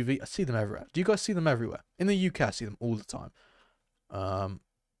the SUV. I see them everywhere. Do you guys see them everywhere? In the UK, I see them all the time.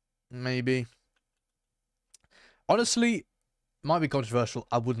 Maybe. Honestly, might be controversial.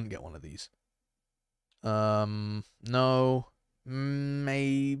 I wouldn't get one of these. No.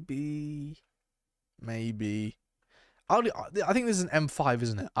 Maybe. I think this is an M5,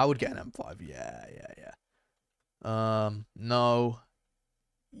 isn't it? I would get an M5. Yeah. No.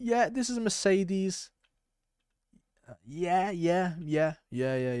 Yeah, this is a Mercedes. Yeah. Yes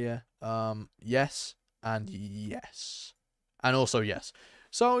and yes. And also yes.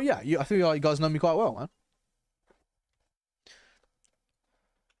 So yeah, I feel like you guys know me quite well, man.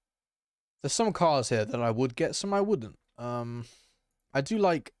 There's some cars here that I would get, some I wouldn't. I do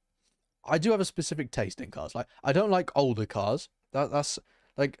have a specific taste in cars. Like, I don't like older cars. That's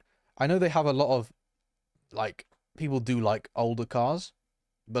like, I know they have a lot of, like, people do like older cars,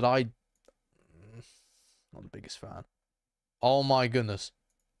 but not the biggest fan. Oh my goodness.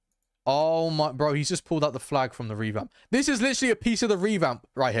 Oh my, bro, he's just pulled out the flag from the revamp. This is literally a piece of the revamp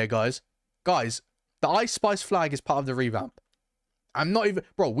right here, guys. Guys, the Ice Spice flag is part of the revamp. I'm not even,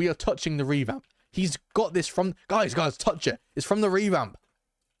 bro, we are touching the revamp. He's got this from, guys, touch it. It's from the revamp.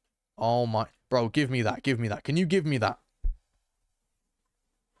 Oh my, bro, give me that. Can you give me that?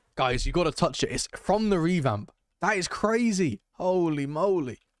 Guys, you got to touch it. It's from the revamp. That is crazy. Holy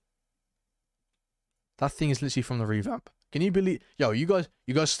moly. That thing is literally from the revamp. Can you believe? Yo, you guys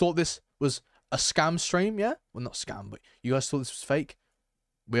thought this was a scam stream, yeah? Well, not scam, but you guys thought this was fake?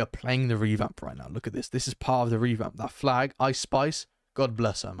 We are playing the revamp right now. Look at this. This is part of the revamp. That flag, Ice Spice. God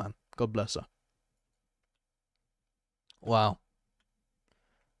bless her, man. God bless her. Wow.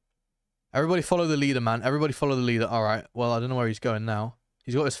 Everybody follow the leader, man. Everybody follow the leader. All right. Well, I don't know where he's going now.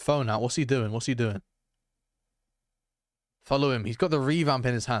 He's got his phone out. What's he doing? What's he doing? Follow him. He's got the revamp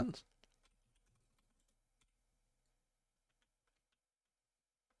in his hands.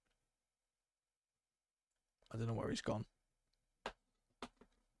 I don't know where he's gone.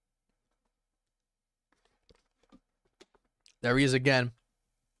 There he is again.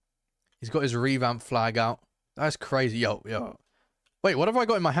 He's got his revamp flag out. That's crazy. Yo, yo. Wait, what have I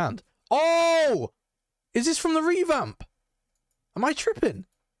got in my hand? Oh! Is this from the revamp? Am I tripping?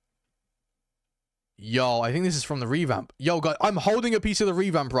 Yo, I think this is from the revamp. Yo, guys, I'm holding a piece of the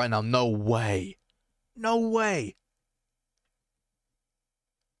revamp right now. No way. No way.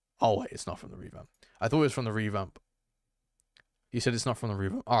 Oh, wait, it's not from the revamp. I thought it was from the revamp. He said it's not from the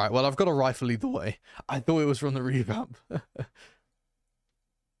revamp. All right, well, I've got a rifle either way. I thought it was from the revamp.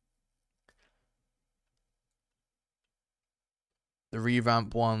 The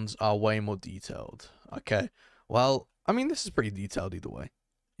revamp ones are way more detailed. Okay. Well, I mean, this is pretty detailed either way.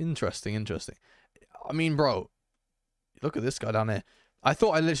 Interesting, interesting. I mean, bro, look at this guy down here. I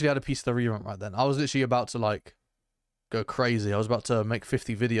thought I literally had a piece of the revamp right then. I was literally about to, like, go crazy. I was about to make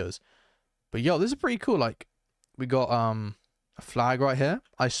 50 videos. But, yo, this is pretty cool. Like, we got a flag right here.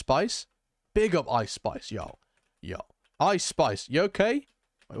 Ice Spice. Big up Ice Spice, yo. Yo. Ice Spice, you okay?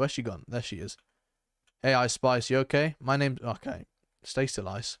 Wait, where's she gone? There she is. Hey, Ice Spice, you okay? My name's... Okay. Stay still,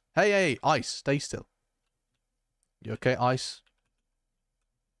 Ice. Hey, hey, Ice, stay still. You okay, Ice?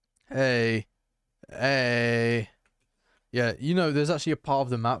 Hey. Hey. Yeah, you know, there's actually a part of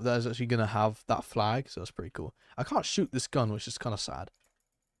the map that is actually going to have that flag, so that's pretty cool. I can't shoot this gun, which is kind of sad.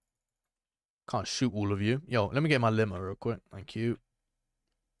 Can't shoot all of you. Yo, let me get my limo real quick. Thank you.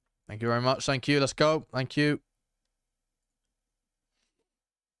 Thank you very much. Thank you. Let's go. Thank you.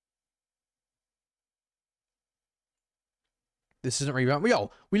 This isn't revamp. Yo,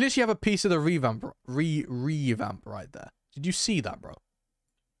 we literally have a piece of the revamp, revamp right there. Did you see that, bro?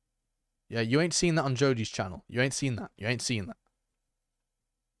 Yeah, you ain't seen that on Joji's channel. You ain't seen that. You ain't seen that.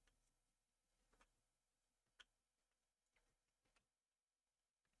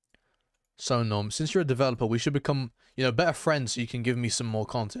 So, Norm, since you're a developer, we should become, you know, better friends so you can give me some more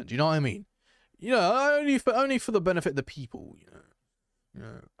content. Do you know what I mean? You know, only for the benefit of the people, you know.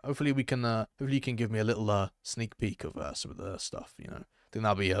 Hopefully we can, hopefully you can give me a little, sneak peek of, some of the stuff, you know. I think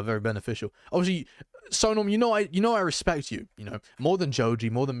that'll be, very beneficial. Obviously, Sonam, you know I respect you, you know, more than Joji,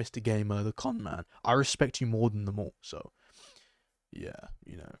 more than Mr. Gamer, the con man. I respect you more than them all, so, yeah,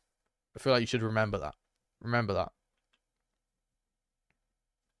 you know. I feel like you should remember that. Remember that.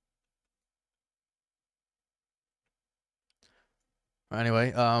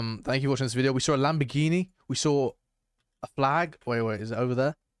 Anyway, thank you for watching this video. We saw a Lamborghini. We saw a flag. Wait, is it over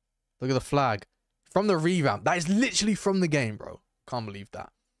there? Look at the flag. From the revamp. That is literally from the game, bro. Can't believe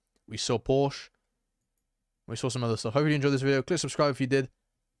that. We saw Porsche. We saw some other stuff. Hope you enjoyed this video. Click subscribe if you did.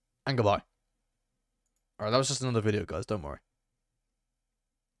 And goodbye. Alright, that was just another video, guys. Don't worry.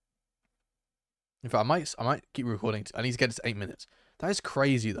 In fact, I might keep recording. I need to get it to 8 minutes. That is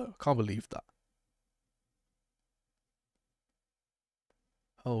crazy, though. Can't believe that.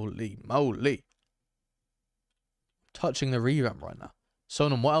 Holy moly. Touching the revamp right now.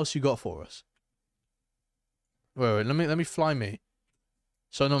 Sonam, what else you got for us? Wait, let me fly me.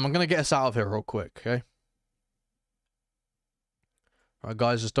 Sonam, I'm gonna get us out of here real quick, okay? Alright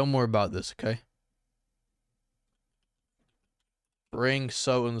guys, just don't worry about this, okay? Bring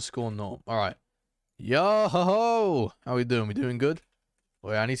so_norm. Alright. Yo ho ho! How we doing? We doing good?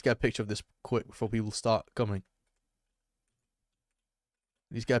 Wait, I need to get a picture of this quick before people start coming.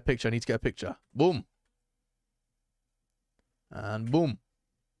 I need to get a picture. I need to get a picture. Boom. And boom.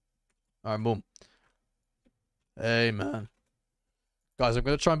 Alright, boom. Hey, man. Guys, I'm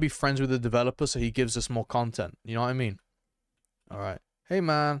going to try and be friends with the developer so he gives us more content. You know what I mean? Alright. Hey,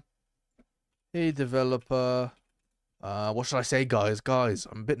 man. Hey, developer. What should I say, guys? Guys,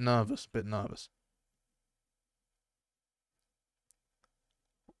 I'm a bit nervous.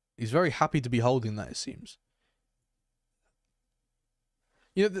 He's very happy to be holding that, it seems.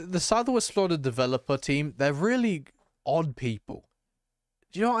 You know, the Southwest Florida developer team, they're really odd people.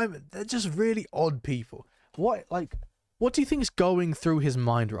 Do you know what I mean? They're just really odd people. What do you think is going through his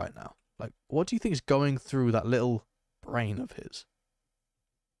mind right now? Like, what do you think is going through that little brain of his?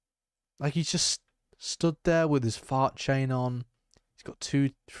 Like, he's just stood there with his fart chain on. He's got 2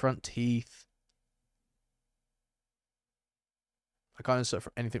 front teeth. I can't insert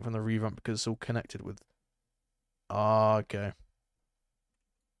anything from the revamp because it's all connected with... Oh, okay.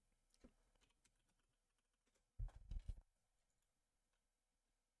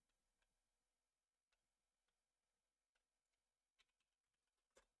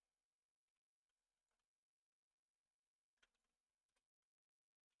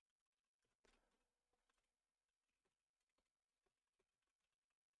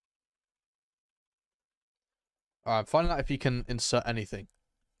 Alright, finding out if you can insert anything.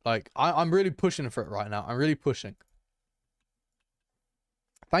 Like, I'm really pushing for it right now. I'm really pushing.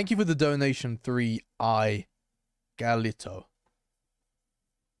 Thank you for the donation, 3i Galito.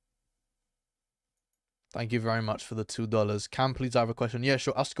 Thank you very much for the $2. Cam, please, I have a question. Yeah,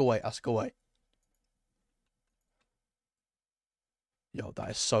 sure. Ask away. Ask away. Yo,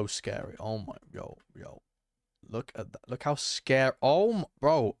 that is so scary. Oh my, yo. Look at that. Look how scary. Oh,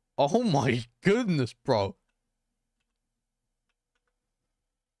 bro. Oh my goodness, bro.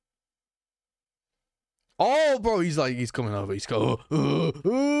 Oh, bro, he's coming over. He's going.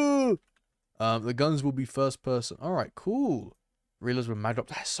 The guns will be first person. All right, cool. Reelers with mag drop.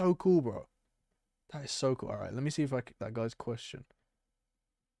 That's so cool, bro. That is so cool. All right, let me see if that guy's question.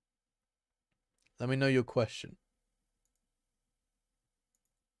 Let me know your question.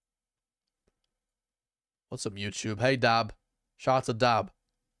 What's up, YouTube? Hey, Dab. Shout out to Dab.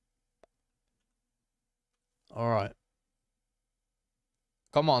 All right.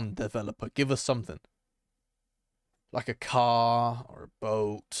 Come on, developer. Give us something. Like a car, or a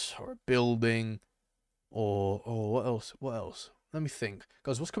boat, or a building, or what else? What else? Let me think.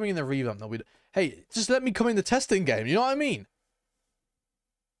 Guys, what's coming in the revamp that we... Hey, just let me come in the testing game. You know what I mean?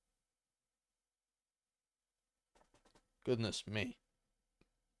 Goodness me.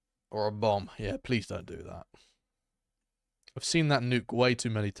 Or a bomb. Yeah, please don't do that. I've seen that nuke way too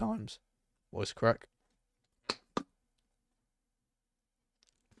many times. Voice crack.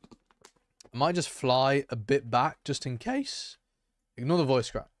 I might just fly a bit back just in case. Ignore the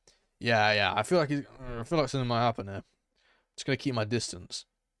voice crack. Yeah. I feel like something might happen here. Just gonna keep my distance.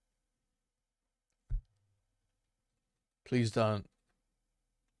 Please don't.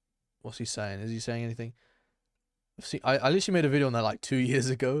 What's he saying? Is he saying anything? I literally made a video on that like 2 years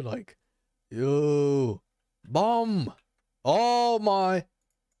ago. Like, yo, bomb. Oh my.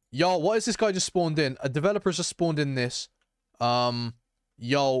 Yo, what is this guy just spawned in? A developer's just spawned in this.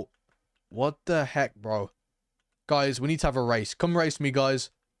 Yo, what the heck, bro? Guys, we need to have a race. Come race me, guys.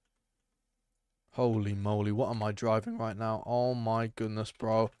 Holy moly, what am I driving right now? Oh my goodness,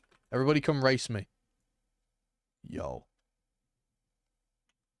 bro. Everybody come race me. Yo.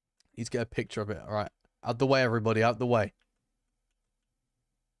 Need to get a picture of it. All right. Out the way, everybody. Out the way.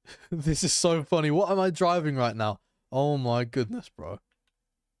 This is so funny. What am I driving right now? Oh my goodness, bro.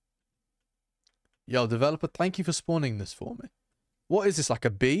 Yo, developer, thank you for spawning this for me. What is this, like a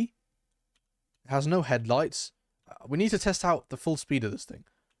bee? It has no headlights. We need to test out the full speed of this thing.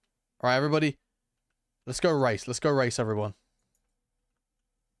 All right, everybody. Let's go race. Let's go race, everyone.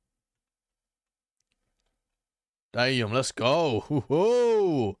 Damn, let's go.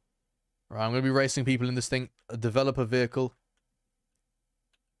 Whoa. Right, I'm going to be racing people in this thing. A developer vehicle.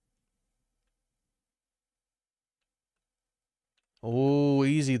 Oh,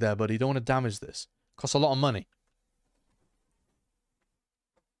 easy there, buddy. Don't want to damage this. Costs a lot of money.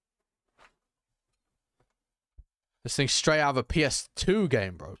 This thing's straight out of a PS2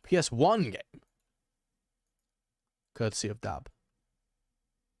 game, bro. PS1 game. Courtesy of Dab.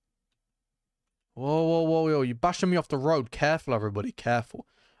 Whoa. You're bashing me off the road. Careful, everybody. Careful.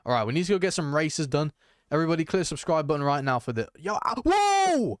 Alright, we need to go get some races done. Everybody click the subscribe button right now for the... Yo,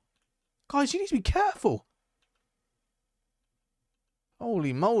 whoa! Guys, you need to be careful.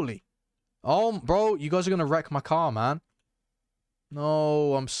 Holy moly. Oh, bro, you guys are going to wreck my car, man.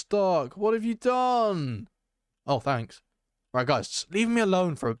 No, I'm stuck. What have you done? Oh, thanks. Right, guys, just leave me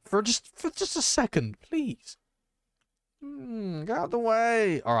alone for just a second, please. Get out of the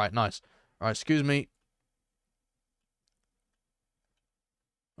way. All right, nice. All right, excuse me.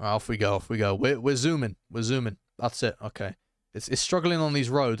 All right, off we go. We're zooming. We're zooming. That's it. Okay. It's struggling on these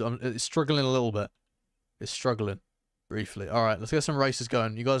roads. It's struggling a little bit. It's struggling briefly. All right, let's get some races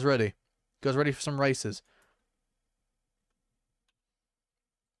going. You guys ready? You guys ready for some races?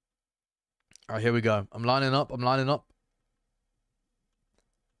 All right, here we go. I'm lining up. All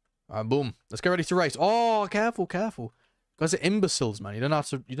right, boom. Let's get ready to race. Oh, careful. Guys are imbeciles, man. You don't have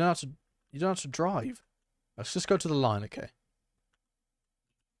to drive. Let's just go to the line, okay?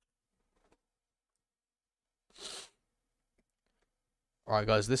 All right,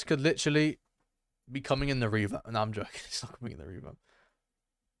 guys. This could literally be coming in the revamp. No, I'm joking. It's not coming in the revamp.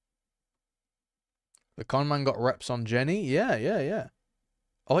 The conman got reps on Jenny. Yeah.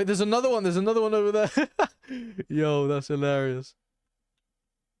 Oh, wait, there's another one. There's another one over there. Yo, that's hilarious.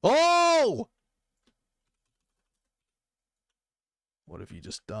 Oh! What have you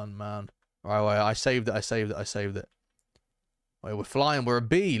just done, man? All right, wait, I saved it. Wait, we're flying. We're a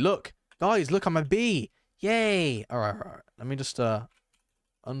bee. Look. Guys, look, I'm a bee. Yay. All right. Let me just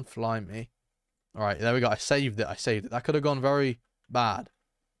unfly me. All right, there we go. I saved it. That could have gone very bad.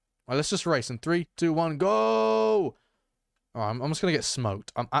 All right, let's just race in 3, 2, 1, go! All right, I'm just gonna get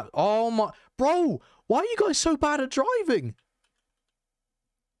smoked. Oh my, bro! Why are you guys so bad at driving?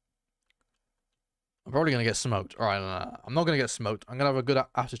 I'm probably going to get smoked. All right, no. I'm not going to get smoked. I'm going to have a good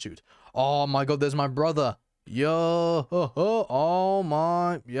attitude. Oh, my God. There's my brother. Yo. Oh,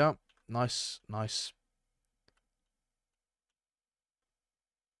 my. Yeah. Nice. Nice.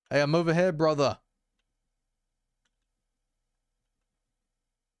 Hey, I'm over here, brother.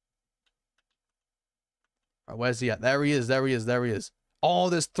 All right, where's he at? There he is. There he is. There he is. Oh,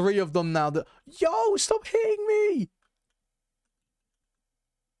 there's 3 of them now. Yo, stop hitting me.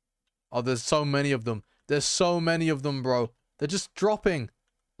 Oh, there's so many of them. There's so many of them, bro. They're just dropping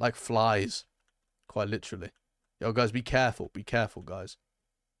like flies. Quite literally. Yo, guys, be careful. Be careful, guys.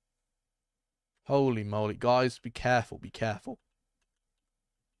 Holy moly. Guys, be careful. Be careful.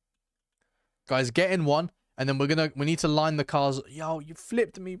 Guys, get in one. And then we need to line the cars. Yo, you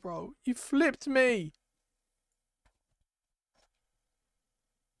flipped me, bro. You flipped me.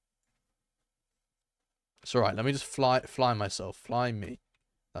 It's alright. Let me just fly myself. Fly me.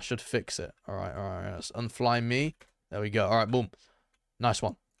 That should fix it. Alright. Let's unfly me. There we go. Alright, boom. Nice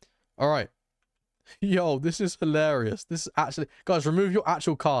one. Alright. Yo, this is hilarious. This is actually... Guys, remove your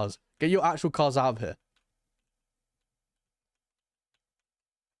actual cars. Get your actual cars out of here.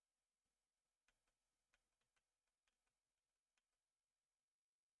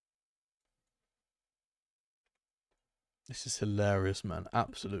 This is hilarious, man.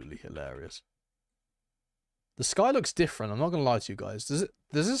 Absolutely hilarious. The sky looks different. I'm not going to lie to you guys. Does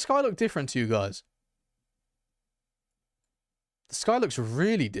the sky look different to you guys? The sky looks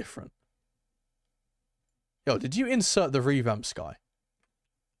really different. Yo, did you insert the revamp sky?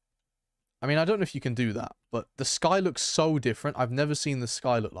 I mean, I don't know if you can do that, but the sky looks so different. I've never seen the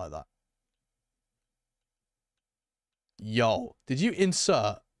sky look like that. Yo, did you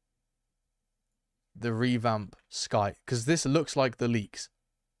insert the revamp sky? Because this looks like the leaks.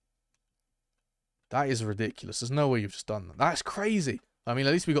 That is ridiculous. There's no way you've just done that. That's crazy. I mean,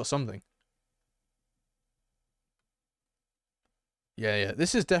 at least we got something. Yeah.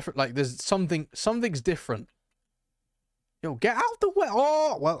 This is definitely like there's something's different. Yo, get out the way.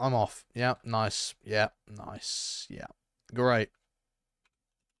 Oh, well, I'm off. Yeah, nice. Yeah, nice. Yeah, great.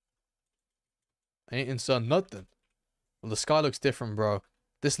 Ain't insert nothing. Well, the sky looks different, bro.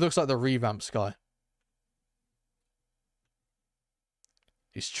 This looks like the revamp sky.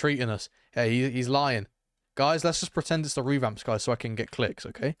 He's treating us. Hey, he's lying. Guys, let's just pretend it's the revamp sky so I can get clicks,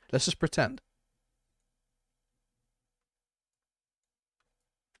 okay? Let's just pretend.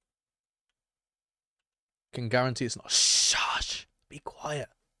 Can guarantee it's not. Shush! Be quiet.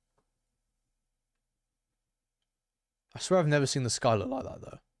 I swear I've never seen the sky look like that,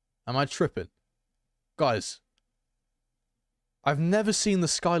 though. Am I tripping? Guys. I've never seen the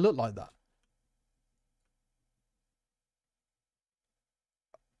sky look like that.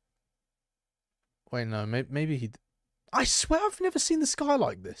 Wait, no, maybe he... I swear I've never seen the sky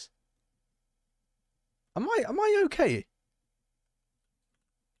like this. Am I okay?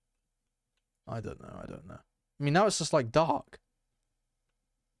 I don't know. I mean, now it's just like dark.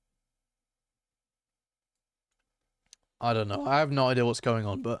 I don't know. I have no idea what's going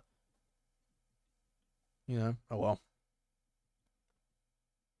on, but... You know, oh well.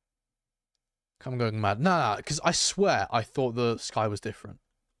 I'm going mad. Nah, because I swear I thought the sky was different.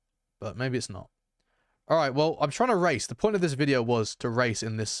 But maybe it's not. Alright, well, I'm trying to race. The point of this video was to race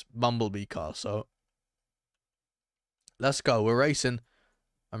in this Bumblebee car, so... Let's go. We're racing.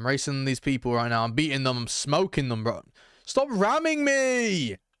 I'm racing these people right now. I'm beating them. I'm smoking them, bro. Stop ramming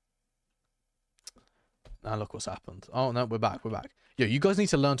me! Now look what's happened. Oh, no, we're back. Yo, you guys need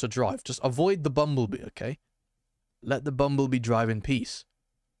to learn to drive. Just avoid the Bumblebee, okay? Let the Bumblebee drive in peace.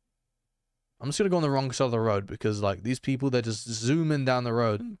 I'm just going to go on the wrong side of the road because, like, these people, they're just zooming down the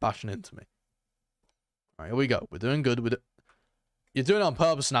road and bashing into me. All right, here we go. We're doing good. You're doing it on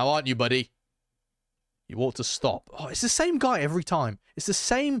purpose now, aren't you, buddy? You ought to stop. Oh, it's the same guy every time. It's the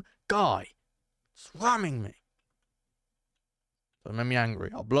same guy. It's ramming me. Don't make me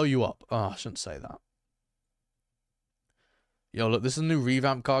angry. I'll blow you up. Oh, I shouldn't say that. Yo, look, this is a new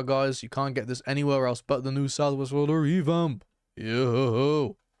revamp car, guys. You can't get this anywhere else but the new Southwest Roller revamp.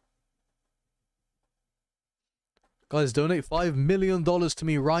 Yo. Guys, donate $5 million to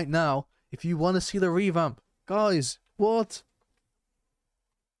me right now if you want to see the revamp. Guys, what?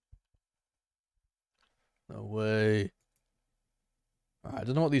 No way. Alright, I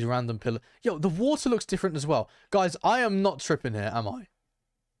don't know what these random pillars... Yo, the water looks different as well. Guys, I am not tripping here, am I?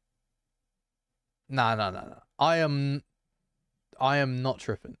 Nah. I am not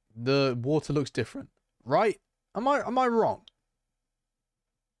tripping. The water looks different. Right? Am I wrong?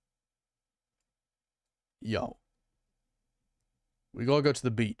 Yo. We gotta go to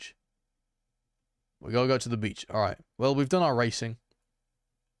the beach. Alright. Well, we've done our racing.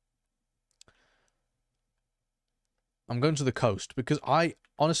 I'm going to the coast because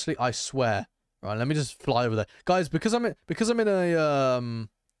honestly, I swear. Right, let me just fly over there, guys. Because I'm in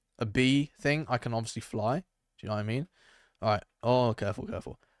a bee thing, I can obviously fly. Do you know what I mean? All right. Oh, careful,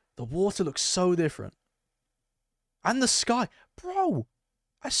 careful. The water looks so different, and the sky, bro.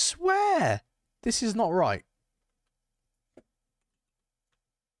 I swear, this is not right.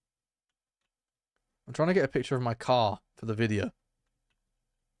 I'm trying to get a picture of my car for the video.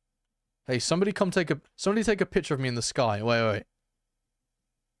 Hey, somebody take a picture of me in the sky. Wait.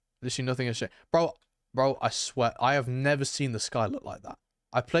 Literally nothing has changed. Bro, I swear, I have never seen the sky look like that.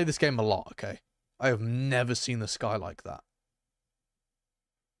 I play this game a lot, okay? I have never seen the sky like that.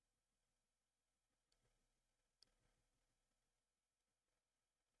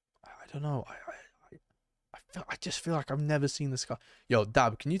 I don't know. I just feel like I've never seen the sky. Yo,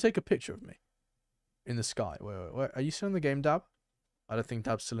 Dab, can you take a picture of me in the sky? Wait. Are you still in the game, Dab? I don't think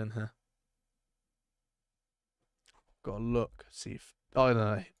Dab's still in here. Gotta look, see if... Oh,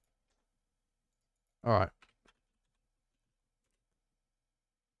 no. Alright.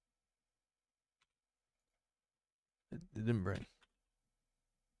 It didn't bring.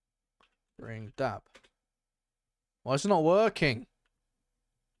 Bring Dab. Why is it not working?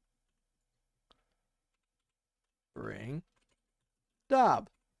 Bring Dab.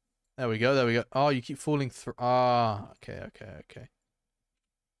 There we go. Oh, you keep falling through. Ah, okay.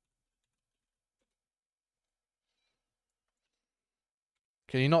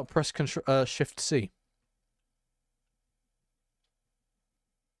 Can you not press Shift C?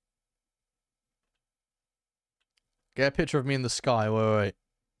 Get a picture of me in the sky. Wait.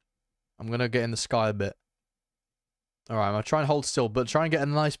 I'm gonna get in the sky a bit. Alright, I'm gonna try and hold still, but try and get a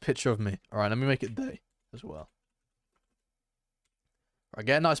nice picture of me. Alright, let me make it day as well. Alright,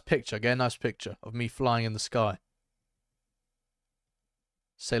 get a nice picture of me flying in the sky.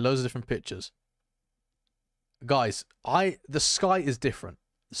 Say loads of different pictures. Guys, the sky is different.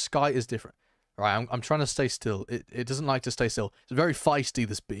 The sky is different. Alright, I'm trying to stay still. It doesn't like to stay still. It's very feisty,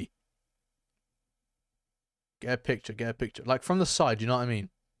 this bee. Get a picture. Like from the side, you know what I mean?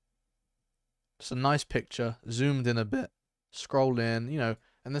 Just a nice picture, zoomed in a bit, scroll in, you know,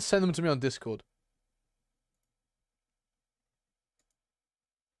 and then send them to me on Discord.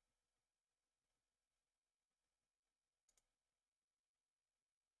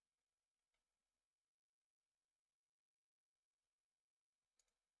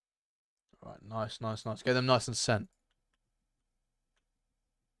 Alright, nice. Get them nice and sent.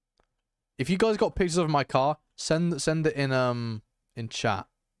 If you guys got pictures of my car, send it in chat.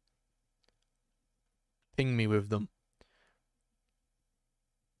 Ping me with them.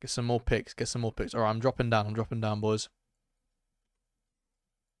 Get some more pics. Alright, I'm dropping down, boys.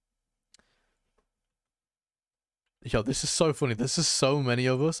 Yo, this is so funny. This is so many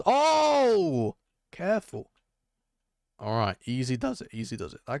of us. Oh! Careful. Alright, easy does it.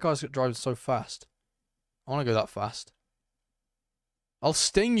 That guy's driving so fast. I want to go that fast. I'll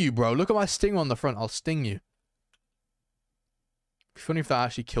sting you, bro. Look at my sting on the front. I'll sting you. It'd be funny if that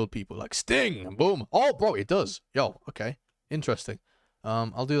actually killed people. Like, sting! Boom. Oh, bro, it does. Yo, okay. Interesting.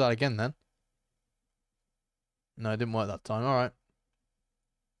 I'll do that again then. No, it didn't work that time. Alright.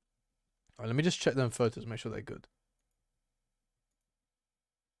 Alright, let me just check them photos. Make sure they're good.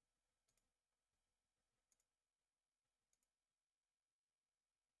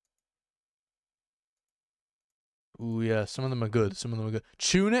 Ooh, yeah. Some of them are good.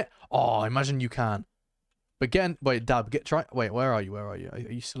 Tune it? Oh, imagine you can. But again, wait, Dab, wait, where are you? Are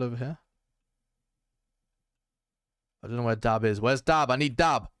you still over here? I don't know where Dab is. Where's Dab? I need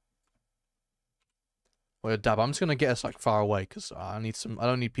Dab. Where Dab? I'm just gonna get us like far away because I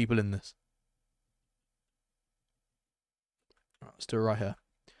don't need people in this. Right, let's do it right here.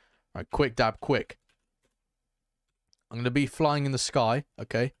 Alright, quick, Dab, quick. I'm gonna be flying in the sky,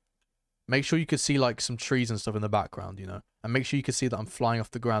 okay? Make sure you can see like some trees and stuff in the background, you know? And make sure you can see that I'm flying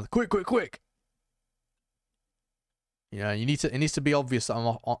off the ground. Quick! Yeah, it needs to be obvious that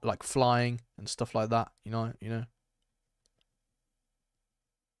I'm like flying and stuff like that, you know.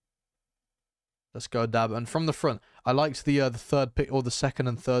 Let's go, Dab. And from the front, I liked the third pick or the second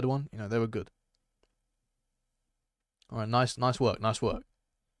and third one. You know, they were good. All right, nice work. Oh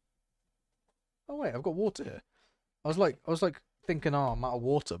wait, I've got water here. I was like thinking, oh, I'm out of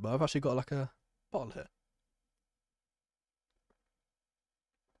water, but I've actually got like a bottle here.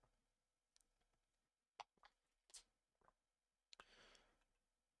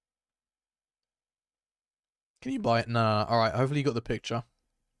 Can you buy it? No. All right, hopefully you got the picture.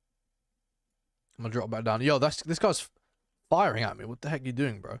 I'm gonna drop back down. Yo, this guy's firing at me. What the heck are you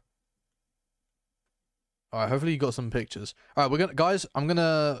doing, bro? All right, hopefully you got some pictures. All right, we're gonna, guys, I'm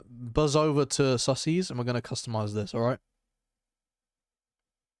gonna buzz over to Sussies and we're gonna customize this. All right.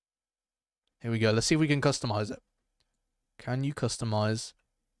 Here we go. Let's see if we can customize it. Can you customize?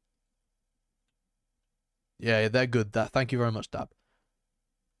 Yeah, they're good. Thank you very much, Dab.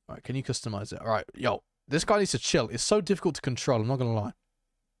 All right, can you customize it? All right, yo, this guy needs to chill. It's so difficult to control. I'm not gonna lie.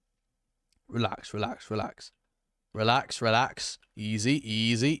 Relax, relax, relax. Relax, relax. Easy,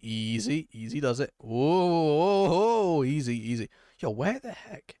 easy, easy, easy does it. Whoa, easy, easy. Yo, where the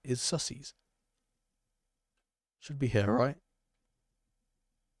heck is Sussies? Should be here, right?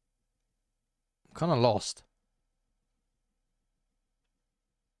 I'm kind of lost.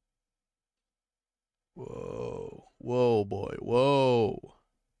 Whoa, whoa, boy, whoa.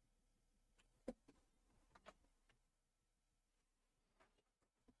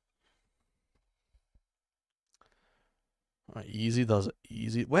 Alright, easy does it.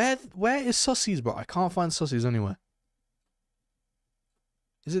 Easy. Where is Sussies, bro? I can't find Sussies anywhere.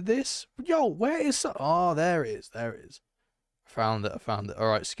 Is it this? Yo, where is Oh, there it is. There it is. I found it. I found it.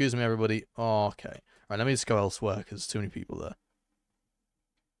 Alright, excuse me, everybody. Oh, okay. Alright, let me just go elsewhere because there's too many people there.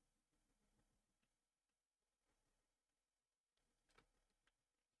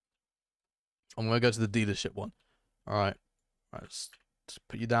 I'm going to go to the dealership one. Alright. Alright, let's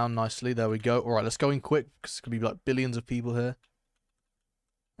put you down nicely. There we go. Alright, let's go in quick because there's going to be like billions of people here.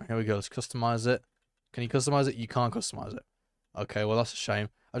 Right, here we go. Let's customize it. Can you customize it? You can't customize it. Okay, well, that's a shame.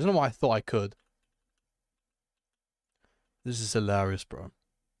 I don't know why I thought I could. This is hilarious, bro.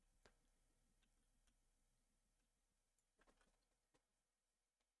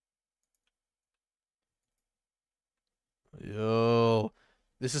 Yo.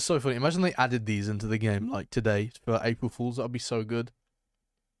 This is so funny. Imagine they added these into the game, like, today, for April Fools. That would be so good.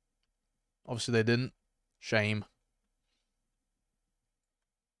 Obviously, they didn't. Shame.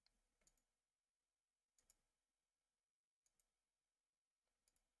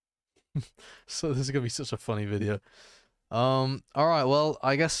 So this is gonna be such a funny video. Alright, well,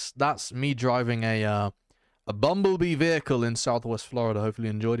 I guess that's me driving a Bumblebee vehicle in Southwest Florida. Hopefully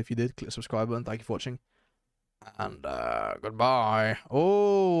you enjoyed. If you did, click the subscribe button. Thank you for watching. And goodbye.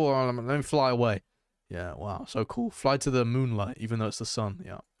 Oh, let me fly away. Yeah, wow, so cool. Fly to the moonlight, even though it's the sun.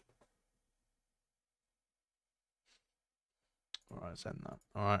 Yeah. Alright, send that.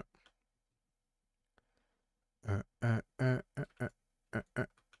 Alright.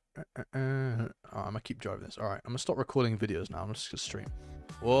 I'm gonna keep driving this. Alright, I'm gonna stop recording videos now. I'm just gonna stream.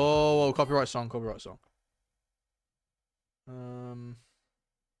 Whoa, whoa, copyright song, copyright song.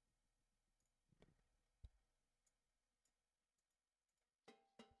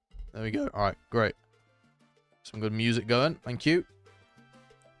 There we go. Alright, great. Some good music going. Thank you.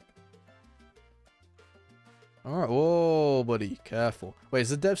 Alright, whoa, buddy. Careful. Wait,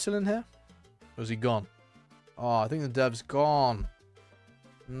 is the dev still in here? Or is he gone? Oh, I think the dev's gone.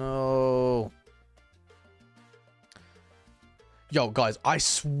 No. Yo, guys, I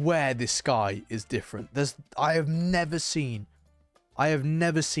swear this sky is different. I have never seen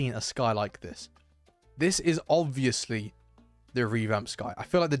a sky like this. This is obviously the revamp sky. I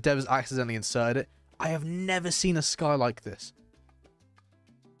feel like the devs accidentally inserted it. I have never seen a sky like this.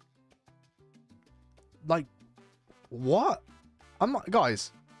 Like, what? I'm not,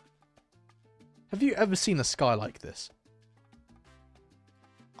 guys. Have you ever seen a sky like this?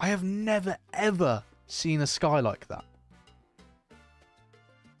 I have never, ever seen a sky like that.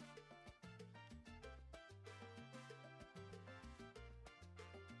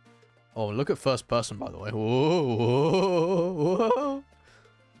 Oh, look at first person, by the way. Whoa, whoa, whoa.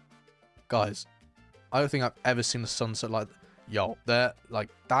 Guys, I don't think I've ever seen a sunset like that. Yo, that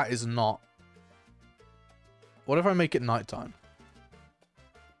is not... What if I make it nighttime?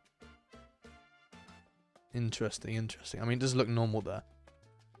 Interesting, interesting. I mean, it does look normal there.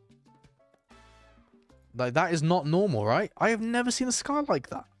 Like, that is not normal, right? I have never seen a sky like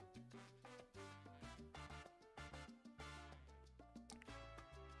that.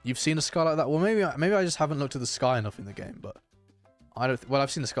 You've seen a sky like that? Well, maybe I just haven't looked at the sky enough in the game, but I don't. Well,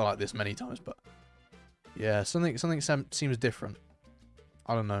 I've seen a sky like this many times, but yeah, something seems different.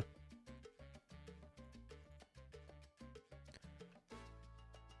 I don't know.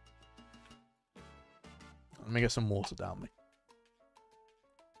 Let me get some water down me.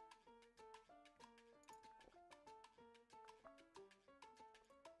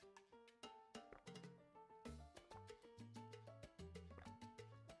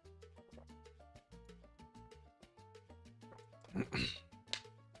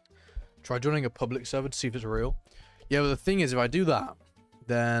 Try joining a public server to see if it's real. Yeah, but the thing is, if I do that,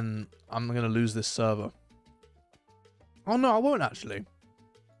 then I'm going to lose this server. Oh, no, I won't actually.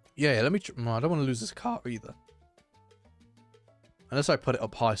 Yeah, let me... No, I don't want to lose this car either. Unless I put it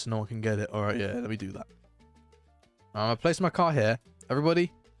up high so no one can get it. Alright, yeah, let me do that. I'm going to place my car here.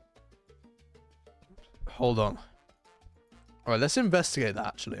 Everybody. Hold on. Alright, let's investigate that,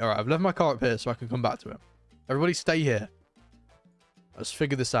 actually. Alright, I've left my car up here so I can come back to it. Everybody stay here. Let's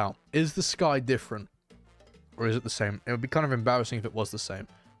figure this out. Is the sky different? Or is it the same? It would be kind of embarrassing if it was the same.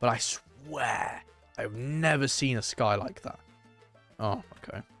 But I swear, I've never seen a sky like that. Oh,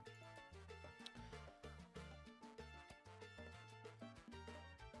 okay.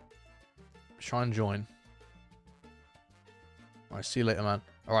 Try and join. Alright, see you later, man.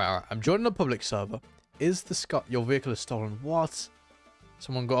 Alright. I'm joining a public server. Is the sky... Your vehicle is stolen. What?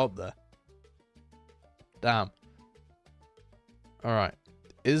 Someone got up there. Damn. Alright.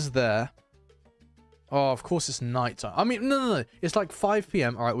 Is there... Oh, of course it's nighttime. I mean, no. It's like 5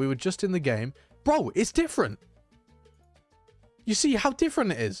 PM. Alright, we were just in the game. Bro, it's different. You see how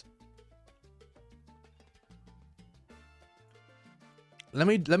different it is? Let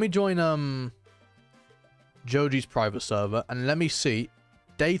me join Joji's private server and let me see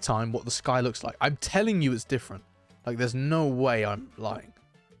daytime what the sky looks like. I'm telling you it's different. Like there's no way I'm lying.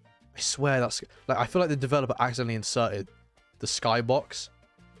 I swear that's like I feel like the developer accidentally inserted the skybox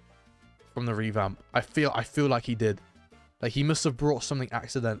from the revamp. I feel like he did. Like he must have brought something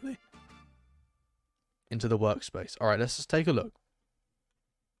accidentally into the workspace. All right, let's just take a look.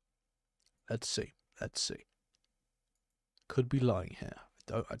 Let's see. Could be lying here.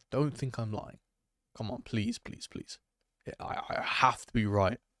 I don't think I'm lying. Come on, please. Yeah, I have to be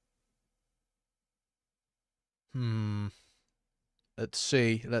right. Let's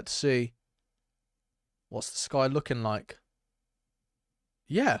see. What's the sky looking like?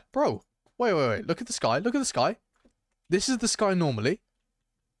 Yeah, bro. Wait. Look at the sky. This is the sky normally.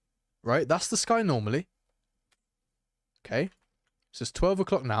 Right? That's the sky normally. Okay. So it's 12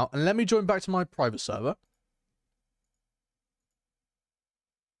 o'clock now. And let me join back to my private server.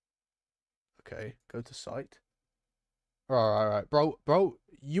 Okay, go to site. Alright. Bro,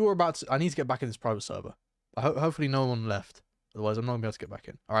 you were about to... I need to get back in this private server. Hopefully no one left. Otherwise, I'm not going to be able to get back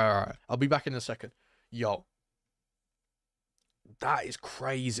in. Alright. I'll be back in a second. Yo. That is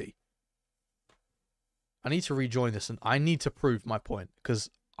crazy. I need to rejoin this and I need to prove my point. Because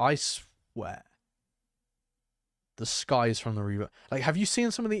I swear... The sky is from the revamp. Like, have you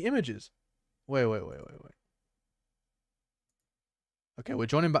seen some of the images? Wait. Okay, we're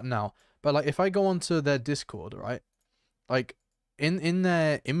joining back now. But, like, if I go onto their Discord, right? Like, in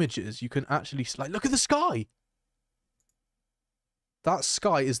their images, you can actually... Like, look at the sky! That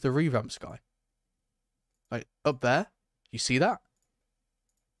sky is the revamp sky. Like, up there. You see that?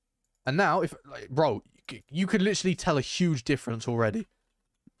 And now, if... Like, bro, you could literally tell a huge difference already.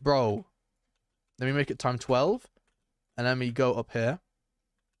 Bro. Let me make it time 12. And let me go up here.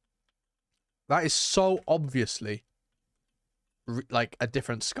 That is so obviously... like a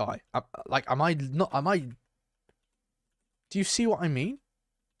different sky. Like, am I... Do you see what I mean?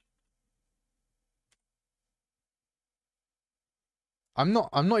 I'm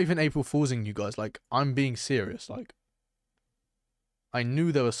not even April Foolsing you guys. Like, I'm being serious. Like, I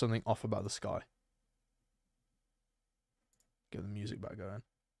knew there was something off about the sky. Get the music back going.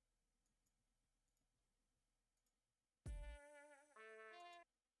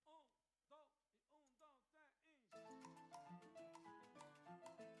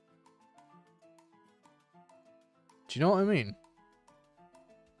 Do you know what I mean?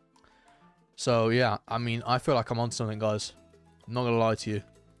 So, yeah. I mean, I feel like I'm on something, guys. I'm not gonna lie to you.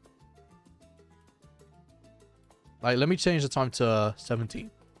 Like, let me change the time to 17.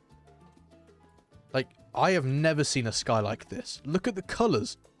 Like, I have never seen a sky like this. Look at the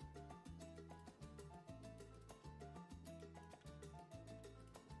colours.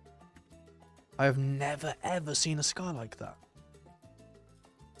 I have never, ever seen a sky like that.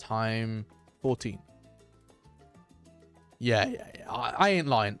 Time 14. Yeah. I ain't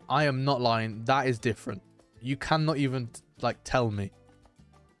lying. I am not lying. That is different. You cannot even, like, tell me.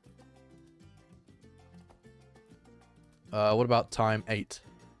 What about time 8?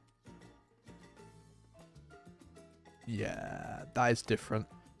 Yeah, that is different.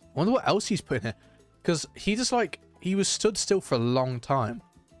 I wonder what else he's put in here. Because he just, like, he was stood still for a long time.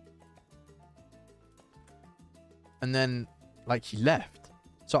 And then, like, he left.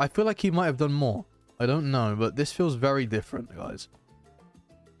 So I feel like he might have done more. I don't know, but this feels very different, guys.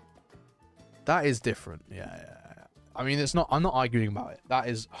 That is different. Yeah. I mean, it's not... I'm not arguing about it. That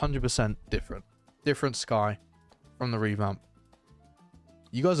is 100% different. Different sky from the revamp.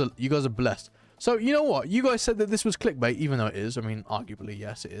 You guys are blessed. So, you know what? You guys said that this was clickbait, even though it is. I mean, arguably,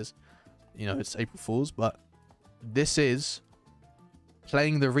 yes, it is. You know, it's April Fool's, but this is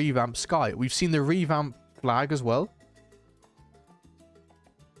playing the revamp sky. We've seen the revamp flag as well.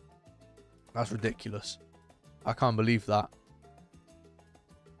 That's ridiculous. I can't believe that.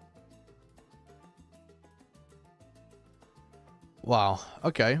 Wow.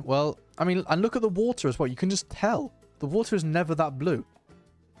 Okay, well, I mean, and look at the water as well. You can just tell. The water is never that blue.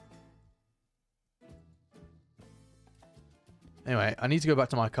 Anyway, I need to go back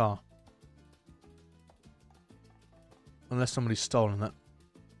to my car. Unless somebody's stolen it.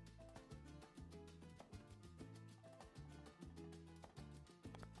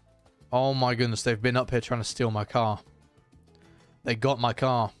 Oh my goodness, they've been up here trying to steal my car. They got my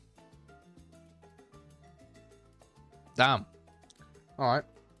car. Damn. Alright.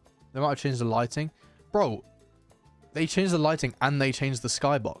 They might have changed the lighting. Bro, they changed the lighting and they changed the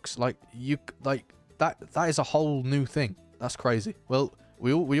skybox. Like, that is a whole new thing. That's crazy. Well,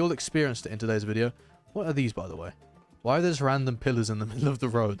 we all experienced it in today's video. What are these, by the way? Why are there random pillars in the middle of the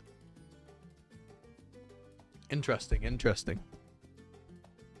road? Interesting, interesting.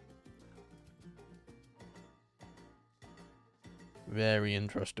 Very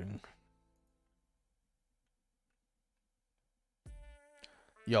interesting.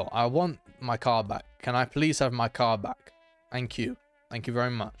 Yo, I want my car back. Can I please have my car back? Thank you. Thank you very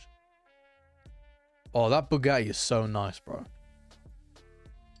much. Oh, that Bugatti is so nice, bro.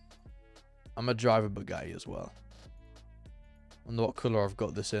 I'm a driver Bugatti as well. Wonder what colour I've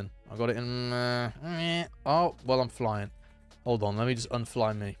got this in. I got it in... oh, well, I'm flying. Hold on, let me just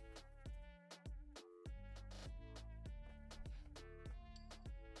unfly me.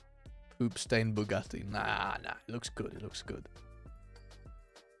 Poop stained Bugatti. Nah, it looks good. It looks good.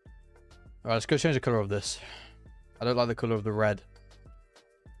 Alright, let's go change the colour of this. I don't like the colour of the red.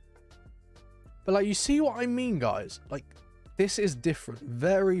 But, like, you see what I mean, guys? Like, this is different.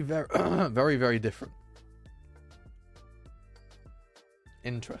 Very, very, very, very different.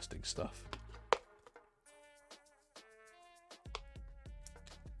 Interesting stuff.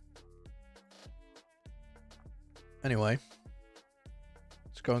 Anyway.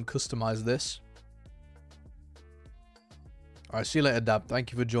 Let's go and customize this. Alright, see you later, Dab.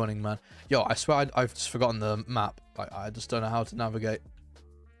 Thank you for joining, man. Yo, I swear I've just forgotten the map. I just don't know how to navigate.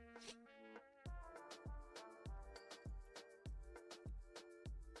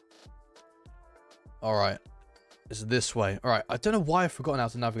 Alright. It's this way. Alright, I don't know why I've forgotten how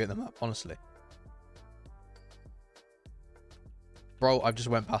to navigate the map, honestly. Bro, I've just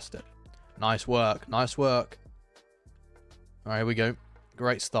went past it. Nice work. Nice work. Alright, here we go.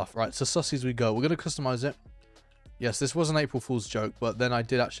 Great stuff. Right, so sussies we go. We're going to customize it. Yes, this was an April Fool's joke, but then I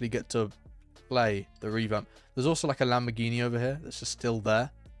did actually get to play the revamp. There's also like a Lamborghini over here that's just still there.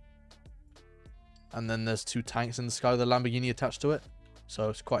 And then there's two tanks in the sky with a Lamborghini attached to it. So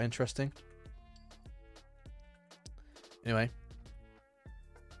it's quite interesting. Anyway.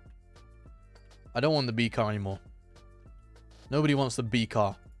 I don't want the B car anymore. Nobody wants the B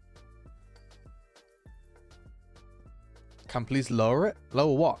car. Can please lower it?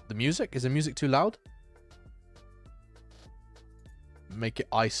 Lower what? The music? Is the music too loud? Make it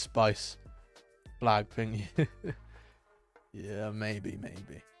Ice Spice. Flag thing. Yeah, maybe.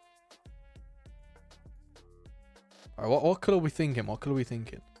 Alright, what colour are we thinking? What colour are we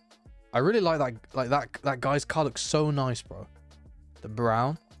thinking? I really like that guy's car looks so nice, bro. The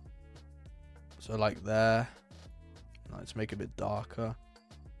brown. So like there. Let's make it a bit darker.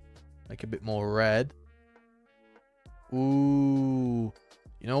 Make it a bit more red. Ooh.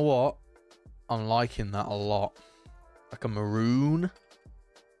 You know what? I'm liking that a lot. Like a maroon.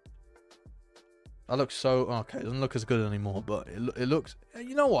 That looks so... Okay, it doesn't look as good anymore, but it looks...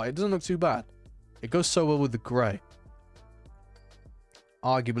 You know what? It doesn't look too bad. It goes so well with the grey.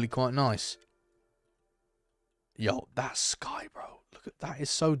 Arguably quite nice. Yo, that sky, bro. Look at that. Is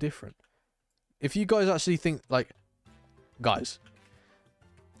so different. If you guys actually think, like... Guys.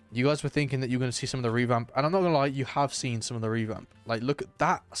 You guys were thinking that you're going to see some of the revamp. And I'm not going to lie, you have seen some of the revamp. Like, look at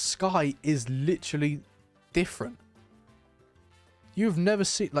that. Sky is literally different. You've never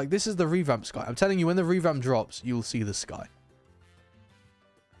seen... Like, this is the revamp sky. I'm telling you, when the revamp drops, you'll see the sky.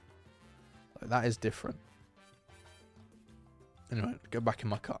 Like, that is different. Anyway, go back in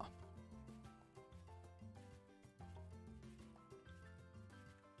my car.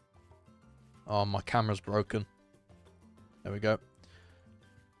 Oh, my camera's broken. There we go.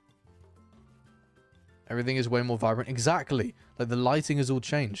 Everything is way more vibrant. Exactly. Like, the lighting has all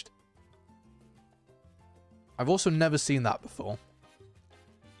changed. I've also never seen that before.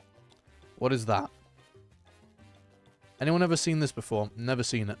 What is that? Anyone ever seen this before? Never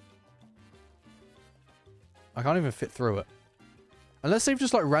seen it. I can't even fit through it. Unless they've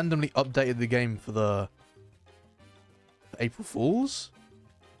just like randomly updated the game for the April Fools?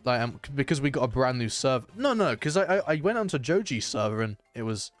 Like, because we got a brand new server. No, because I went onto Joji's server and it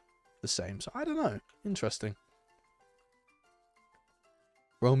was the same. So I don't know. Interesting.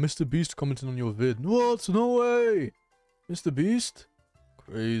 Bro, Mr. Beast commented on your vid. What? No way! Mr. Beast?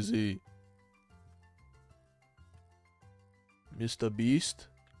 Crazy. Mr. Beast?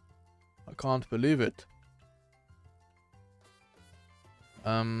 I can't believe it.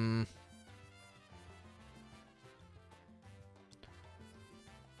 What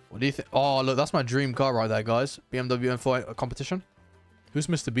do you think? Oh, look, that's my dream car right there, guys. BMW M4 competition. Who's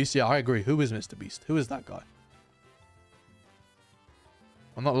Mr. Beast? Yeah, I agree. Who is Mr. Beast? Who is that guy?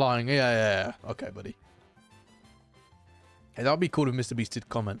 I'm not lying. Yeah. Okay, buddy. Hey, that would be cool if Mr. Beast did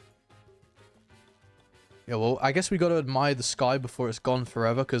comment. Yeah, well, I guess we got to admire the sky before it's gone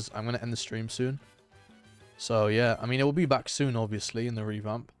forever, because I'm going to end the stream soon. So, yeah. I mean, it will be back soon, obviously, in the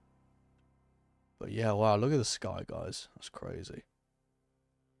revamp. But, yeah, wow. Look at the sky, guys. That's crazy.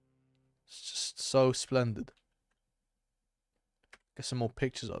 It's just so splendid. Get some more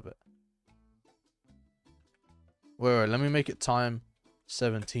pictures of it. Wait, let me make it time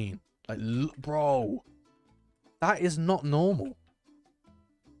 17. Like, look, bro. That is not normal.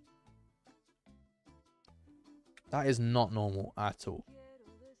 That is not normal at all.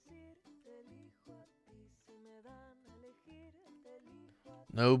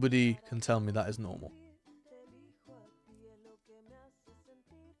 Nobody can tell me that is normal.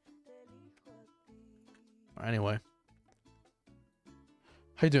 Anyway.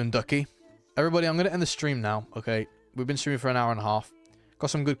 How you doing, Ducky? Everybody, I'm going to end the stream now, okay? We've been streaming for an hour and a half.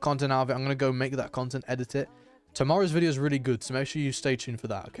 Got some good content out of it. I'm going to go make that content, edit it. Tomorrow's video is really good, so make sure you stay tuned for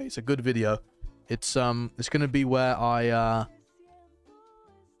that, okay? It's a good video. It's going to be where I,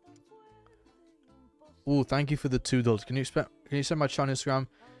 Oh, thank you for the $2. Can you send my channel Instagram?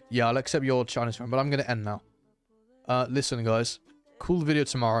 Yeah, I'll accept your channel Instagram, but I'm going to end now. Listen, guys. Cool video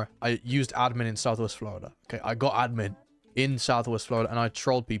tomorrow. I used admin in Southwest Florida. Okay, I got admin in Southwest Florida and I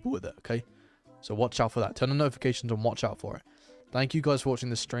trolled people with it. Okay, so watch out for that. Turn on notifications and watch out for it. Thank you guys for watching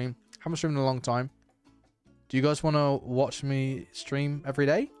this stream. Haven't streamed in a long time. Do you guys want to watch me stream every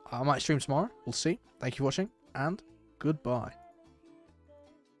day? I might stream tomorrow. We'll see. Thank you for watching and goodbye.